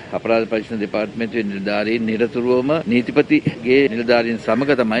සම්බන්ධයෙන් අපරාධ පරීක්ෂණ දෙපාර්තමේන්තුවේ නිලධාරීන් නිරතුරුවම නීතිපතිගේ නිලධාරීන්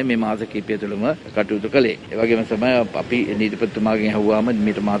සමග තමයි මේ මාස කිහිපය තුළම කටයුතු කළේ. ඒ වගේම තමයි අපි නීතිපතිතුමාගෙන් අහුවාම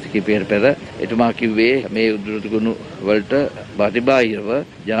මීට මාස කිහිපයකට පෙර එතුමා කිව්වේ මේ උද්දෘත ගොනු වලට බාහිරව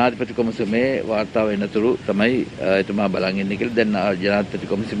ජනාධිපති කොමිසමේ වාර්තාව එනතුරු තමයි එතුමා බලන් ඉන්නේ කියලා. දැන් ජනාධිපති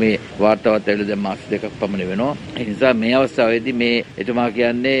කොමිසමේ වාර්තාවත් ඇවිල්ලා දැන් මාස දෙකක් පමණ වෙනවා. ඒ නිසා මේ අවස්ථාවේදී මේ එතුමා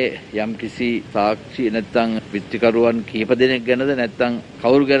කියන්නේ යම් කිසි සාක්ෂි නැත්නම් විත්තිකරුවන් කීප දෙනෙක් ගැනද නැත්නම්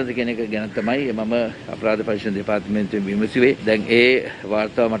කවුරු ගැනද කියන එක ගැන තමයි මම අපරාධ පරීක්ෂණ දෙපාර්තමේන්තුවෙන් විමසුවේ. දැන් ඒ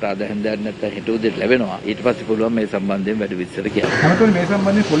වාර්තාව මට අද හැන්දෑවට නැත්නම් හෙට උදේට ලැබෙනවා. ඊට පස්සේ පුළුවන් මේ සම්බන්ධයෙන් වැඩි විස්තර කියන්න. අමතොත් මේ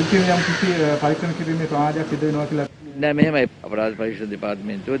සම්බන්ධයෙන් පොලිසිය යම් කිසි පරීක්ෂණ කිරීමේ ප්‍රමාදයක් සිදු වෙනවා කියලා නෑ මෙහෙමයි. අපරාධ පරීක්ෂණ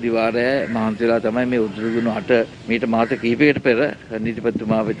දෙපාර්තමේන්තුව දිවාරය මහන්සිලා තමයි මේ උද්දෘගුණු 8 මීට මාස කිහිපයකට පෙර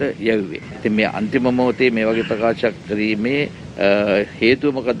නීතිපතිතුමා වෙත යැව්වේ. ඉතින් මේ අන්තිම මොහොතේ මේ වගේ ප්‍රකාශයක් කිරීමේ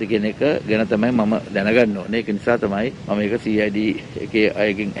හේතුව මොකක්ද කියන එක ගැන තමයි මම දැනගන්න ඕනේ. ඒක නිසා තමයි මම මේක CID එකේ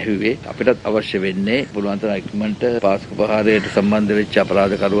අයගෙන් ඇහුවේ. අපිටත් අවශ්‍ය වෙන්නේ පුළුවන් තරම් ඉක්මනට පාස්කු ප්‍රහාරයට සම්බන්ධ වෙච්ච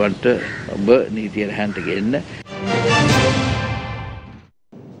අපරාධකරුවන්ට ඔබ නීතියට හැන්ට ගෙන්න.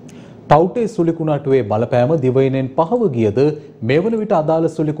 ටවුටේ සුලිකුණාටුවේ බලපෑම දිවයිනෙන් පහව ගියද මෙවන විට අදාළ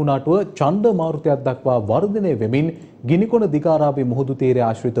සුලිකුණාටුව ඡණ්ඩ මාරුතයක් දක්වා වර්ධනය වෙමින් ගිනිකොන දිගාරාවි මුහුදු තීරය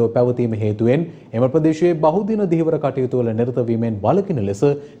ආශ්‍රිතව පැවතීම හේතුවෙන් එම ප්‍රදේශයේ බහුදින දිහිවර කටයුතු වල නිරත වීමෙන් වළකින ලෙස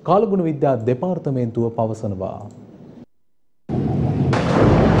කාලගුණ විද්‍යා දෙපාර්තමේන්තුව පවසනවා.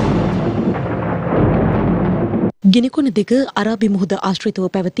 ගිනිකොන දිග අරාබි මුහුද ආශ්‍රිතව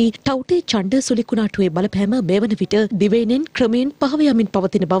පැවති ටවුටේ ඡණ්ඩ සුලිකුණාටුවේ බලපෑම මෙවන විට දිවයිනෙන් ක්‍රමයෙන් පහව යමින්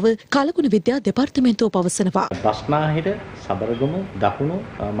පවතින බව කාලගුණ විද්‍යා දෙපාර්තමේන්තුව පවසනවා. බස්නාහිර, සබරගමු, දකුණු,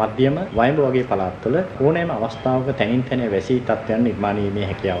 මධ්‍යම, වයඹ වගේ පළාත්වල ඕනෑම අවස්ථාවක තැනින් තැන වැසි තත්ත්වයන් නිර්මාණය වීමේ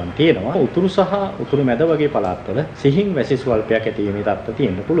හැකියාවන් තියෙනවා. උතුරු සහ උතුරු මැද වගේ පළාත්වල සිහින් වැසි ස්වල්පයක් ඇති වීමේ තත්ත්ව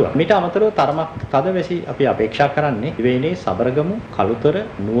තියෙන්න පුළුවන්. මීට අමතරව තරමක් තද වැසි අපි අපේක්ෂා කරන්නේ දිවයිනේ සබරගමු, කළුතර,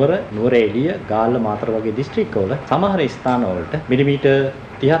 නුවර, නුවරඑළිය, ගාල්ල, මාතර වගේ දිස්ත්‍රික්කවල සමහර ස්ථානවලට මිලිමීටර්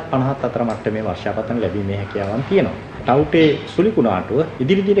 30 50 අතර මට්ටමේ වර්ෂාපතන ලැබීමේ හැකියාවන් තියෙනවා. ටවුටේ සුලිකුණාටුව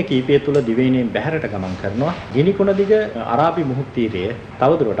ඉදිරි දින කීපය තුළ දිවයිනෙන් බැහැරට ගමන් කරනවා. ගිනිකොන දිග අරාබි මුහුදු තීරය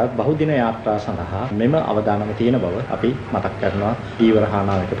තවදුරටත් බහුදින යාත්‍රා සඳහා මෙම අවදානම තියෙන බව අපි මතක් කරනවා දීවර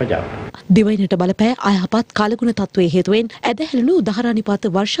හානාවික ප්‍රජාවට. දිවයිනට බලපෑ අයහපත් කාලගුණ තත්ත්වයේ හේතුවෙන් ඇදහැළුණු දහරානිපාත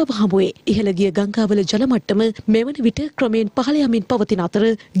වර්ෂාව හමුවේ ඉහළ ගිය ගංගාවල ජල මට්ටම මෙවන විට ක්‍රමයෙන් පහළ යමින් පවතින අතර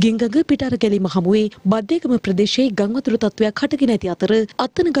ගිංගඟ පිටාර ගැලීම හමුවේ බද්දේගම ප්‍රදේශයේ ගංවතුරු තත්ත්වයක් හටගෙන ඇති අතර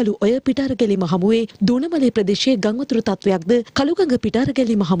අත්තනගලු ඔය පිටාර ගැලීම හමුවේ දූණමලේ ප්‍රදේශයේ ගංවතුරු තත්ත්වයක්ද කළුගඟ පිටාර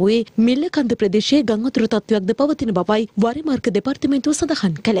ගැලීම හමුවේ මිල්ලකන්ද ප්‍රදේශයේ ගංවතුරු තත්ත්වයක්ද පවතින බවයි වාරිමාර්ග දෙපාර්තමේන්තුව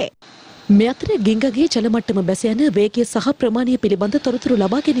සඳහන් කළේ. මේ අතර ගිංගගේ ජල මට්ටම බැස යන වේගය සහ ප්‍රමාණය පිළිබඳ තොරතුරු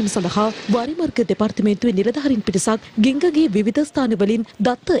ලබා ගැනීම සඳහා වාරිමාර්ග දෙපාර්තමේන්තුවේ නිලධාරීන් පිරිසක් ගිංගගේ විවිධ ස්ථානවලින්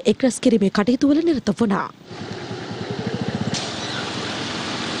දත්ත එක්රැස් කිරීමේ කටයුතු වල නිරත වුණා.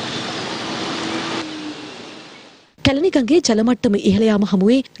 කැලණිගඟේ ජල මට්ටම ඉහළ යාම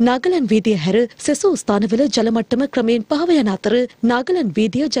හමුවේ නාගලන් වීදිය හැර සෙසු ස්ථානවල ජල මට්ටම ක්‍රමයෙන් පහව යන අතර නාගලන්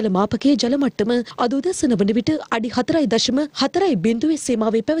වීදිය ජල මාපකයේ ජල මට්ටම අද උදැසන වන විට අඩි 4.4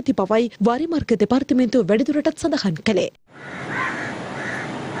 සීමාවේ පැවති බවයි වාරිමාර්ග දෙපාර්තමේන්තුව වැඩිදුරටත් සඳහන් කළේ.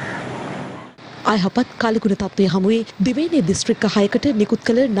 අයහපත් කාලගුණ තත්ත්වය හමුවේ දිවයිනේ දිස්ත්‍රික්ක 6කට නිකුත්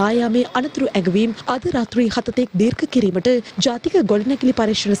කළ නායාමේ අනතුරු ඇඟවීම් අද රාත්‍රී 7 දීර්ඝ කිරීමට ජාතික ගොඩනැගිලි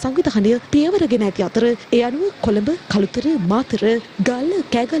පරීක්ෂණ සංවිධානය පියවරගෙන ඇති අතර ඒ අනුව කොළඹ, කළුතර, මාතර, ගල්ල,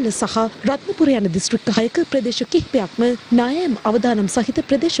 කෑගල්ල සහ රත්නපුර යන දිස්ත්‍රික්ක 6ක ප්‍රදේශ කිහිපයක්ම නායම් අවදානම් සහිත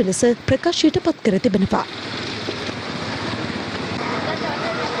ප්‍රදේශ ලෙස ප්‍රකාශයට පත් කර තිබෙනවා.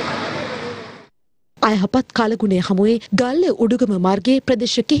 අයහපත් කාලගුණය හමුවේ ගල්ල උඩුගම මාර්ගයේ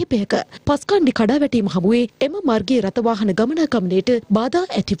ප්‍රදේශ කිහිපයක පස්කණ්ඩි කඩා වැටීම හමුවේ එම මාර්ගයේ රථ වාහන ගමනාගමනයට බාධා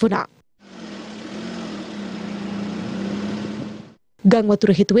ඇති වුණා.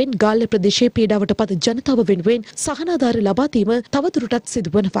 ගංවතුර හිතුවෙන් ගාල්ල ප්‍රදේශයේ පීඩාවට පත් ජනතාව වෙනුවෙන් සහනාධාර ලබා දීම තවදුරටත්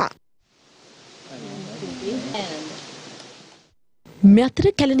සිදුවනවා. මෙතර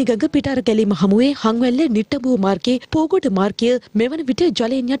කැලණිගඟ පිටාර ගැලීම හමුවේ හංවැල්ල නිට්ටඹුව මාර්ගයේ පෝගොඩ මාර්ගය මෙවන විට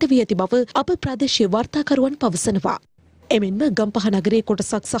ජලයෙන් යට වී ඇති බව අප ප්‍රාදේශීය වාර්තාකරුවන් පවසනවා. එමෙන්ම ගම්පහ නගරයේ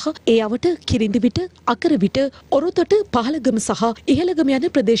කොටසක් සහ ඒ අවට කිරිඳි විට අකර විට ඔරොතොට පහළගම සහ ඉහළගම යන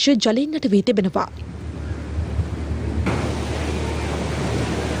ප්‍රදේශ ජලයෙන් යට වී තිබෙනවා.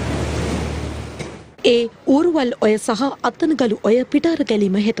 ඒ ඌරුවල් ඔය සහ අත්තනගලු ඔය පිටාර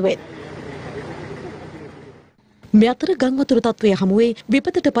ගැලීම හේතුවෙන් මේ අතර ගංවතුර තත්ත්වය හමුවේ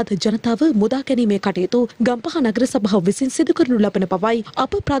විපතට පත් ජනතාව මුදා ගැනීමේ කටයුතු ගම්පහ නගර සභාව විසින් සිදු කරනු ලබන බවයි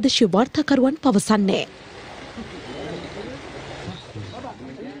අප ප්‍රාදේශීය වාර්තාකරුවන් පවසන්නේ.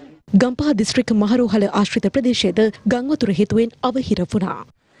 ගම්පහ දිස්ත්‍රික්ක මහරෝහල ආශ්‍රිත ප්‍රදේශයේද ගංවතුර හේතුවෙන් අවහිර වුණා.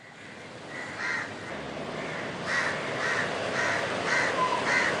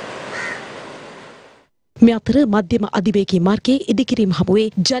 මේ අතර මධ්‍යම අධිවේගී මාර්ගයේ ඉදිකිරීම හමුවේ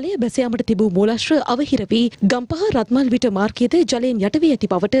ජලය බැස යාමට තිබූ මූලාශ්‍ර අවහිර වී ගම්පහ රත්මල් විට මාර්ගයේද ජලයෙන් යට වී ඇති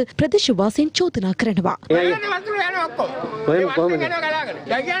බවට ප්‍රදේශවාසීන් චෝදනා කරනවා.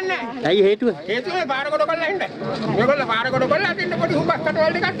 ඇයි හේතුව? හේතුව පාර කොට කරලා ඉන්න. මේගොල්ලෝ පාර කොට කරලා අදින්න පොඩි හුඹක්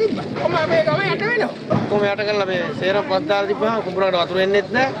කටවල ටිකක් තිබ්බා. කොහොම මේ ගම යට වෙනවා. කොහොම යට කරලා මේ සේරම පද්දාලා තිබ්බා. කුඹරකට වතුර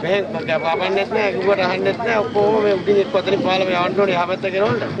එන්නෙත් නැහැ. මෙහෙ පාපන්නෙත් නැහැ. කුඹරට අහන්නෙත් නැහැ. ඔක්කොම මේ උඩින් එක්ක අතරින් පාලා මේ යවන්න ඕනේ යහපැත්ත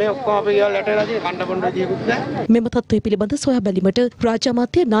කෙරවලට. මේ ඔක්කොම අපේ ගෙවල් යට වෙලා තියෙන කණ්ඩ බොණ්ඩ ජීවිත. මෙම තත්ත්වය පිළිබඳ සොයා බැලීමට රාජ්‍ය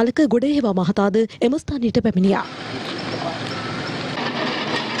අමාත්‍ය නාලක ගොඩහේවා මහතාද එම ස්ථානයට පැමිණියා.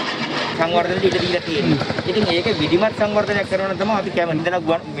 සංවර්ධනයට ඉඩ දීලා තියෙනවා. ඉතින් ඒක විධිමත් සංවර්ධනයක් කරනවා තමයි අපි කැමති.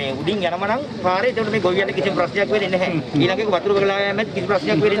 ඉඳලා මේ උඩින් යනම නම් පාරේ ඒකට මේ ගොවියන්ට කිසිම ප්‍රශ්නයක් වෙන්නේ නැහැ. ඊළඟ එක වතුර ගලා යන්නත් කිසි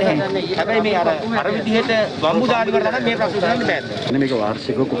ප්‍රශ්නයක් වෙන්නේ නැහැ. හැබැයි මේ අර විදිහට වම්බු දාඩි කරලා නම් මේ ප්‍රශ්න උදාන්න බෑ. මේක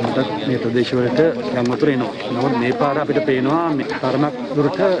වාර්ෂිකව කොහොමද මේ ප්‍රදේශවලට ගම් වතුර එනවා. නමුත් මේ පාර අපිට පේනවා මේ තරමක්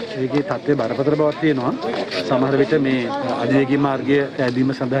දුරට ඒකේ තත්ත්වය බරපතල බවක් තියෙනවා. සමහර විට මේ අධිවේගී මාර්ගය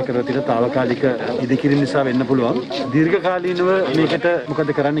ඇදීම සඳහා කරලා තියෙන తాවකාලික ඉදිකිරීම නිසා වෙන්න පුළුවන්. දීර්ඝකාලීනව මේකට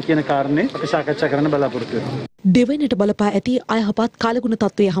මොකද කරන්න කියන කාරණේ අපි සාකච්ඡා කරන්න බලාපොරොත්තු වෙනවා. දෙවැනිට බලපා ඇති අයහපත් කාලගුණ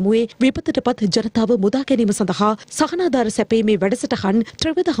තත්ත්වය හමුවේ විපතට පත් ජනතාව මුදා ගැනීම සඳහා සහනාධාර සැපීමේ වැඩසටහන්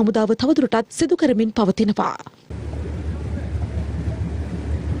ත්‍රිවිධ හමුදාව තවදුරටත් සිදු කරමින් පවතිනවා.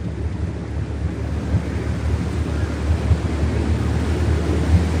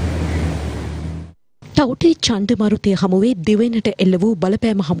 ටවුටේ චණ්ඩමාරුතය හමුවේ දෙවැන්නට එල්ල වූ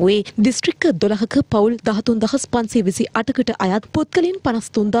බලපෑම හමුවේ දිස්ත්‍රික්ක 12ක පවුල් 13528කට අයත් පුද්ගලයන්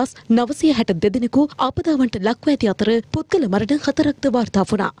 53962 දෙනෙකු ආපදාවන්ට ලක්ව ඇති අතර පුද්ගල මරණ 4ක්ද වාර්තා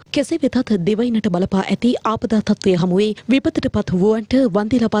වුණා. කෙසේ වෙතත් දෙවැන්නට බලපා ඇති ආපදා තත්ත්වය හමුවේ විපතට පත් වූවන්ට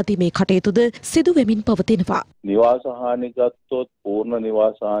වන්දි ලබා දීමේ කටයුතුද සිදු වෙමින් පවතිනවා. නිවාස හානි ගත්තොත් පූර්ණ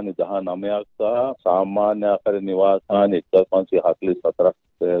නිවාස හානි 19ක් සහ සාමාන්‍ය ආකාර නිවාස හානි 1544ක්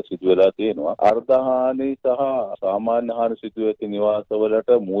සිදු වෙලා තියෙනවා. අර්ධ හානි සහ සාමාන්‍ය හානි සිදු වෙච්ච නිවාසවලට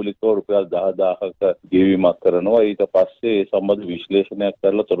මූලිකව රුපියල් 10000ක ගෙවීමක් කරනවා. ඊට පස්සේ ඒ සම්බන්ධ විශ්ලේෂණයක්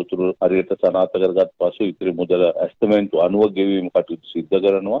කරලා තොරතුරු හරියට සනාථ කරගත් පසු ඉතිරි මුදල ඇස්තමේන්තු අනුව ගෙවීම කටයුතු සිදු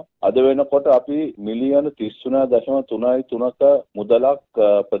කරනවා. අද වෙනකොට අපි මිලියන 33.3ක මුදලක්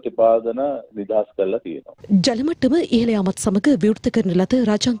ප්‍රතිපාදන නිදහස් කරලා තියෙනවා. ජලමට්ටම ඉහළ යාමත් සමග විවෘත කරන ලද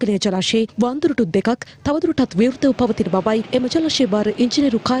රාජාංගනීය ජලාශයේ වඳුරුටු දෙකක් තවදුරටත් විවෘතව පවතින බවයි එම ජලාශය භාර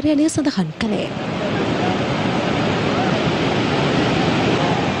ඉංජිනේරු කාර්යාලය සඳහන් කළේ.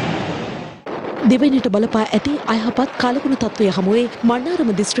 දෙවැනිට බලපා ඇති අයහපත් කාලගුණ තත්ත්වය හමුවේ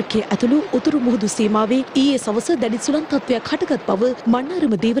මන්නාරම දිස්ත්‍රික්කයේ ඇතුළු උතුරු මුහුදු සීමාවේ ඊයේ සවස දැඩි සුළං තත්ත්වයක් හටගත් බව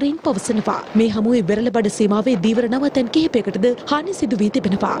මන්නාරම දීවරයින් පවසනවා. මේ හමුවේ වෙරළබඩ සීමාවේ දීවර නවතැන් කිහිපයකටද හානි සිදු වී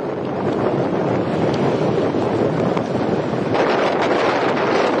තිබෙනවා.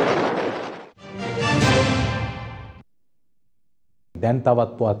 දැන්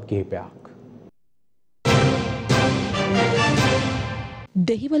තවත් පුවත් කිහිපයක්.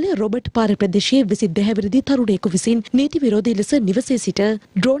 දෙහිවල රොබර්ට් පාර ප්‍රදේශයේ 22 වෙනිදි තරුණයෙකු විසින් නීති විරෝධී ලෙස නිවසේ සිට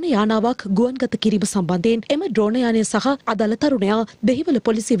ඩ්‍රෝන යානාවක් ගුවන්ගත කිරීම සම්බන්ධයෙන් එම ඩ්‍රෝන යානය සහ අදාළ තරුණයා දෙහිවල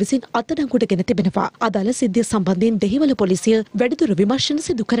පොලිසිය විසින් අත්අඩංගුවට ගෙන තිබෙනවා. අදාළ සිද්ධිය සම්බන්ධයෙන් දෙහිවල පොලිසිය වැඩිදුර විමර්ශන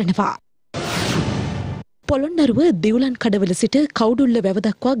සිදු කරනවා. පොළොන්නරුව දිවුලන් කඩවල සිට කවුඩුල්ල වැව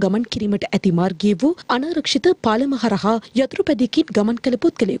දක්වා ගමන් කිරීමට ඇති මාර්ගයේ වූ අනාරක්ෂිත පාලම හරහා යතුරුපැදියකින් ගමන් කළ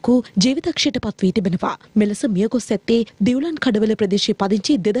පුද්ගලයෙකු ජීවිතක්ෂයට පත් වී තිබෙනවා. මෙලෙස මියගොස් ඇත්තේ දිවුලන් කඩවල ප්‍රදේශයේ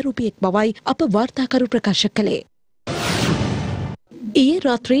පදිංචි දෙදරුපියෙක් බවයි අප වාර්තාකරු ප්‍රකාශ කළේ. ඊයේ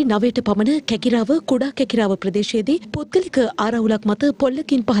රාත්‍රී 9ට පමණ කැකිරාව කුඩා කැකිරාව ප්‍රදේශයේදී පුද්ගලික ආරවුලක් මත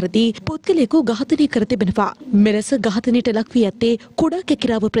පොල්ලකින් පහර දී පුද්ගලයෙකු ඝාතනය කර තිබෙනවා. මෙලෙස ඝාතනයට ලක් වී ඇත්තේ කුඩා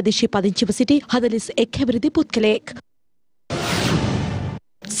කැකිරාව ප්‍රදේශයේ පදිංචිව සිටි 41 හැවිරිදි පුද්ගලයෙක්.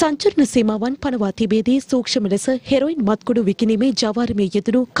 සංචරණ සීමාවන් පනවා තිබේදී සූක්ෂම ලෙස හෙරොයින් මත්කුඩු විකිණීමේ ජවාරමේ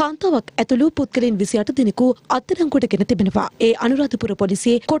යෙදුණු කාන්තාවක් ඇතුළු පුද්ගලයන් 28 දෙනෙකු අත්අඩංගුවට ගෙන තිබෙනවා. ඒ අනුරාධපුර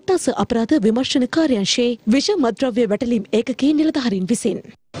පොලිසියේ කොට්ටාස අපරාධ විමර්ශන කාර්යාංශයේ විෂ මත්ද්‍රව්‍ය වැටලීම් ඒකකයේ නිලධාරීන් විසින්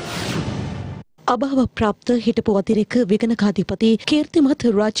අභාව ප්‍රාප්ත හිටපු අතිරේක විගණකාධිපති කීර්තිමත්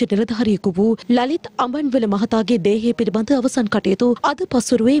රාජ්‍ය නිලධාරියෙකු වූ ලලිත් අඹන්වල මහතාගේ දේහය පිළිබඳ අවසන් කටයුතු අද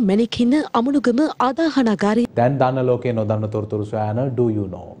පසුරුවේ මැණික්හින්න අමුණුගම ආදාහනාගාරයේ දැන් දන්න ලෝකේ නොදන්න තොරතුරු සොයන do you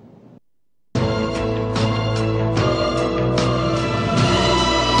know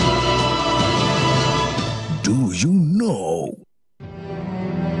do you know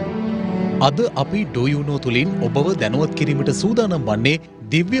අද අපි do you know තුලින් ඔබව දැනුවත් කිරීමට සූදානම් වන්නේ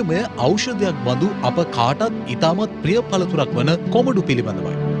දිව්‍යමය ඖෂධයක් බඳු අප කාටත් ඉතාමත් ප්‍රිය පළතුරක් වන කොමඩු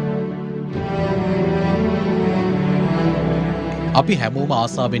පිළිබඳවයි. අපි හැමෝම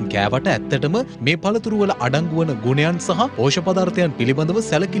ආසාවෙන් කෑවට ඇත්තටම මේ පළතුරු වල අඩංගු වන ගුණයන් සහ පෝෂක පදාර්ථයන් පිළිබඳව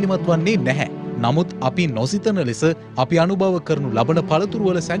සැලකිලිමත් වන්නේ නැහැ. නමුත් අපි නොසිතන ලෙස අපි අනුභව කරනු ලබන පළතුරු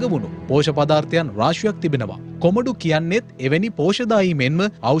වල සැඟවුණු පෝෂක පදාර්ථයන් රාශියක් තිබෙනවා. කොමඩු කියන්නේත් එවැනි පෝෂදායී මෙන්ම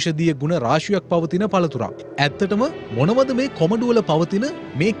ඖෂධීය ගුණ රාශියක් පවතින පළතුරක්. ඇත්තටම මොනවද මේ කොමඩු වල පවතින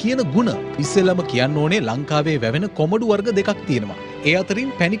මේ කියන ගුණ? ඉස්සෙල්ලම කියන්න ඕනේ ලංකාවේ වැවෙන කොමඩු වර්ග දෙකක් තියෙනවා. ඒ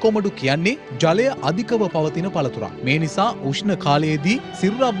අතරින් පැණි කොමඩු කියන්නේ ජලය අධිකව පවතින පළතුරක්. මේ නිසා උෂ්ණ කාලයේදී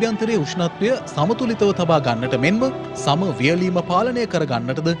සිරුර අභ්‍යන්තරයේ උෂ්ණත්වය සමතුලිතව තබා ගන්නට මෙන්ම සම වියලීම පාලනය කර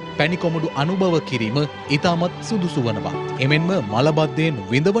ගන්නටද පැණි කොමඩු අනුභව කිරීම ඉතාමත් සුදුසු වනවා. එමෙන්ම මලබද්ධයෙන්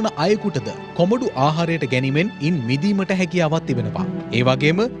විඳවන අයෙකුටද කොමඩු ආහාරයට ගැනීමෙන් ඉන් මිදීමට හැකියාවක් තිබෙනවා. ඒ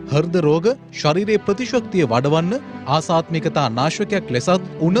වගේම හෘද රෝග, ශරීරයේ ප්‍රතිශක්තිය වඩවන්න, ආසාත්මිකතා නාශකයක් ලෙසත්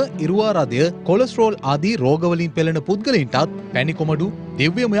උණ, ඉරුවාරදය, කොලෙස්ටරෝල් ආදී රෝගවලින් පෙළෙන පුද්ගලයන්ටත් පැණි කොමඩු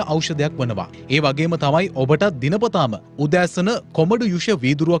දිව්‍යමය ඖෂධයක් වනවා. ඒ වගේම තමයි ඔබට දිනපතාම උදෑසන කොමඩු යුෂ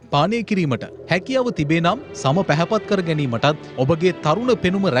වීදුරුවක් පානය කිරීමට හැකියාව තිබේ නම් සම පැහැපත් කර ගැනීමටත් ඔබගේ තරුණ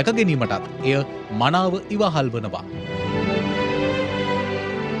පෙනුම රැක ගැනීමටත් එය මනාව ඉවහල් වනවා.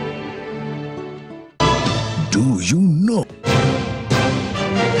 Do you know?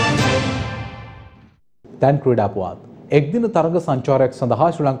 දැන් ක්‍රීඩා පුවත්. එක්දින තරග සංචාරයක්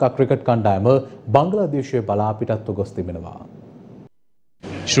සඳහා ශ්‍රී ලංකා ක්‍රිකට් කණ්ඩායම බංග්ලාදේශයේ බලා පිටත්ව ගොස් තිබෙනවා.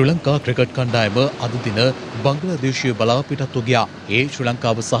 ශ්‍රී ලංකා ක්‍රිකට් කණ්ඩායම අද දින බංග්ලාදේශයේ බලා පිටත්ව ගියා. ඒ ශ්‍රී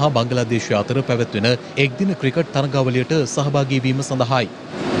ලංකාව සහ බංග්ලාදේශය අතර පැවැත්වෙන එක්දින ක්‍රිකට් තරගාවලියට සහභාගී වීම සඳහායි.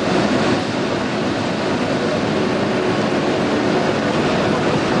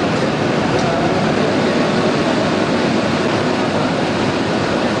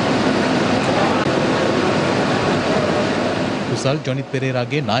 ජොනිත්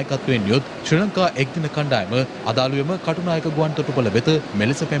පෙරේරාගේ නායකත්වයෙන් යුත් ශ්‍රී ලංකා එක්දින කණ්ඩායම අදාළුවම කටුනායක ගුවන් තොටුපළ වෙත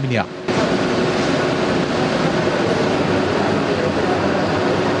මෙලෙස පැමිණියා.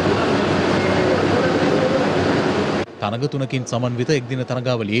 තරග තුනකින් සමන්විත එක්දින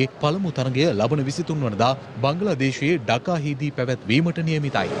තරගාවලියේ පළමු තරගය ලබන 23 වනදා බංග්ලාදේශයේ ඩකාහිදී පැවැත්වීමට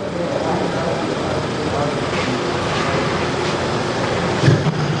නියමිතයි.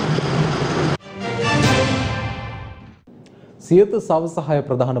 සියත සවසහාය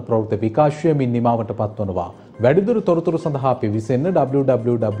ප්‍රධාන ප්‍රවෘත්ති විකාශය මින් නිමාවට පත්වනවා. වැඩිදුර තොරතුරු සඳහා පිවිසෙන්න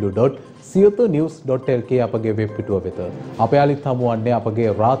www.siyathanews.lk අපගේ වෙබ් පිටුව වෙත. අප යාලිත් හමුවන්නේ අපගේ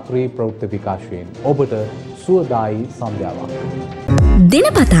රාත්‍රී ප්‍රවෘත්ති විකාශයෙන්. ඔබට සුවදායි සන්ධ්‍යාවක්.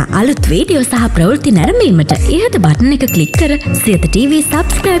 දිනපතා අලුත් වීඩියෝ සහ ප්‍රවෘත්ති නැරඹීමට ඉහත බටන් එක ක්ලික් කර සියත TV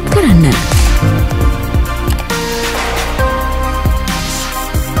සබ්ස්ක්‍රයිබ් කරන්න.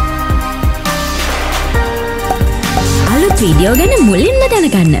 වීඩියෝ ගැන මුලින්ම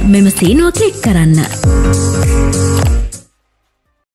දැනගන්න මෙම සීනුව ක්ලික් කරන්න.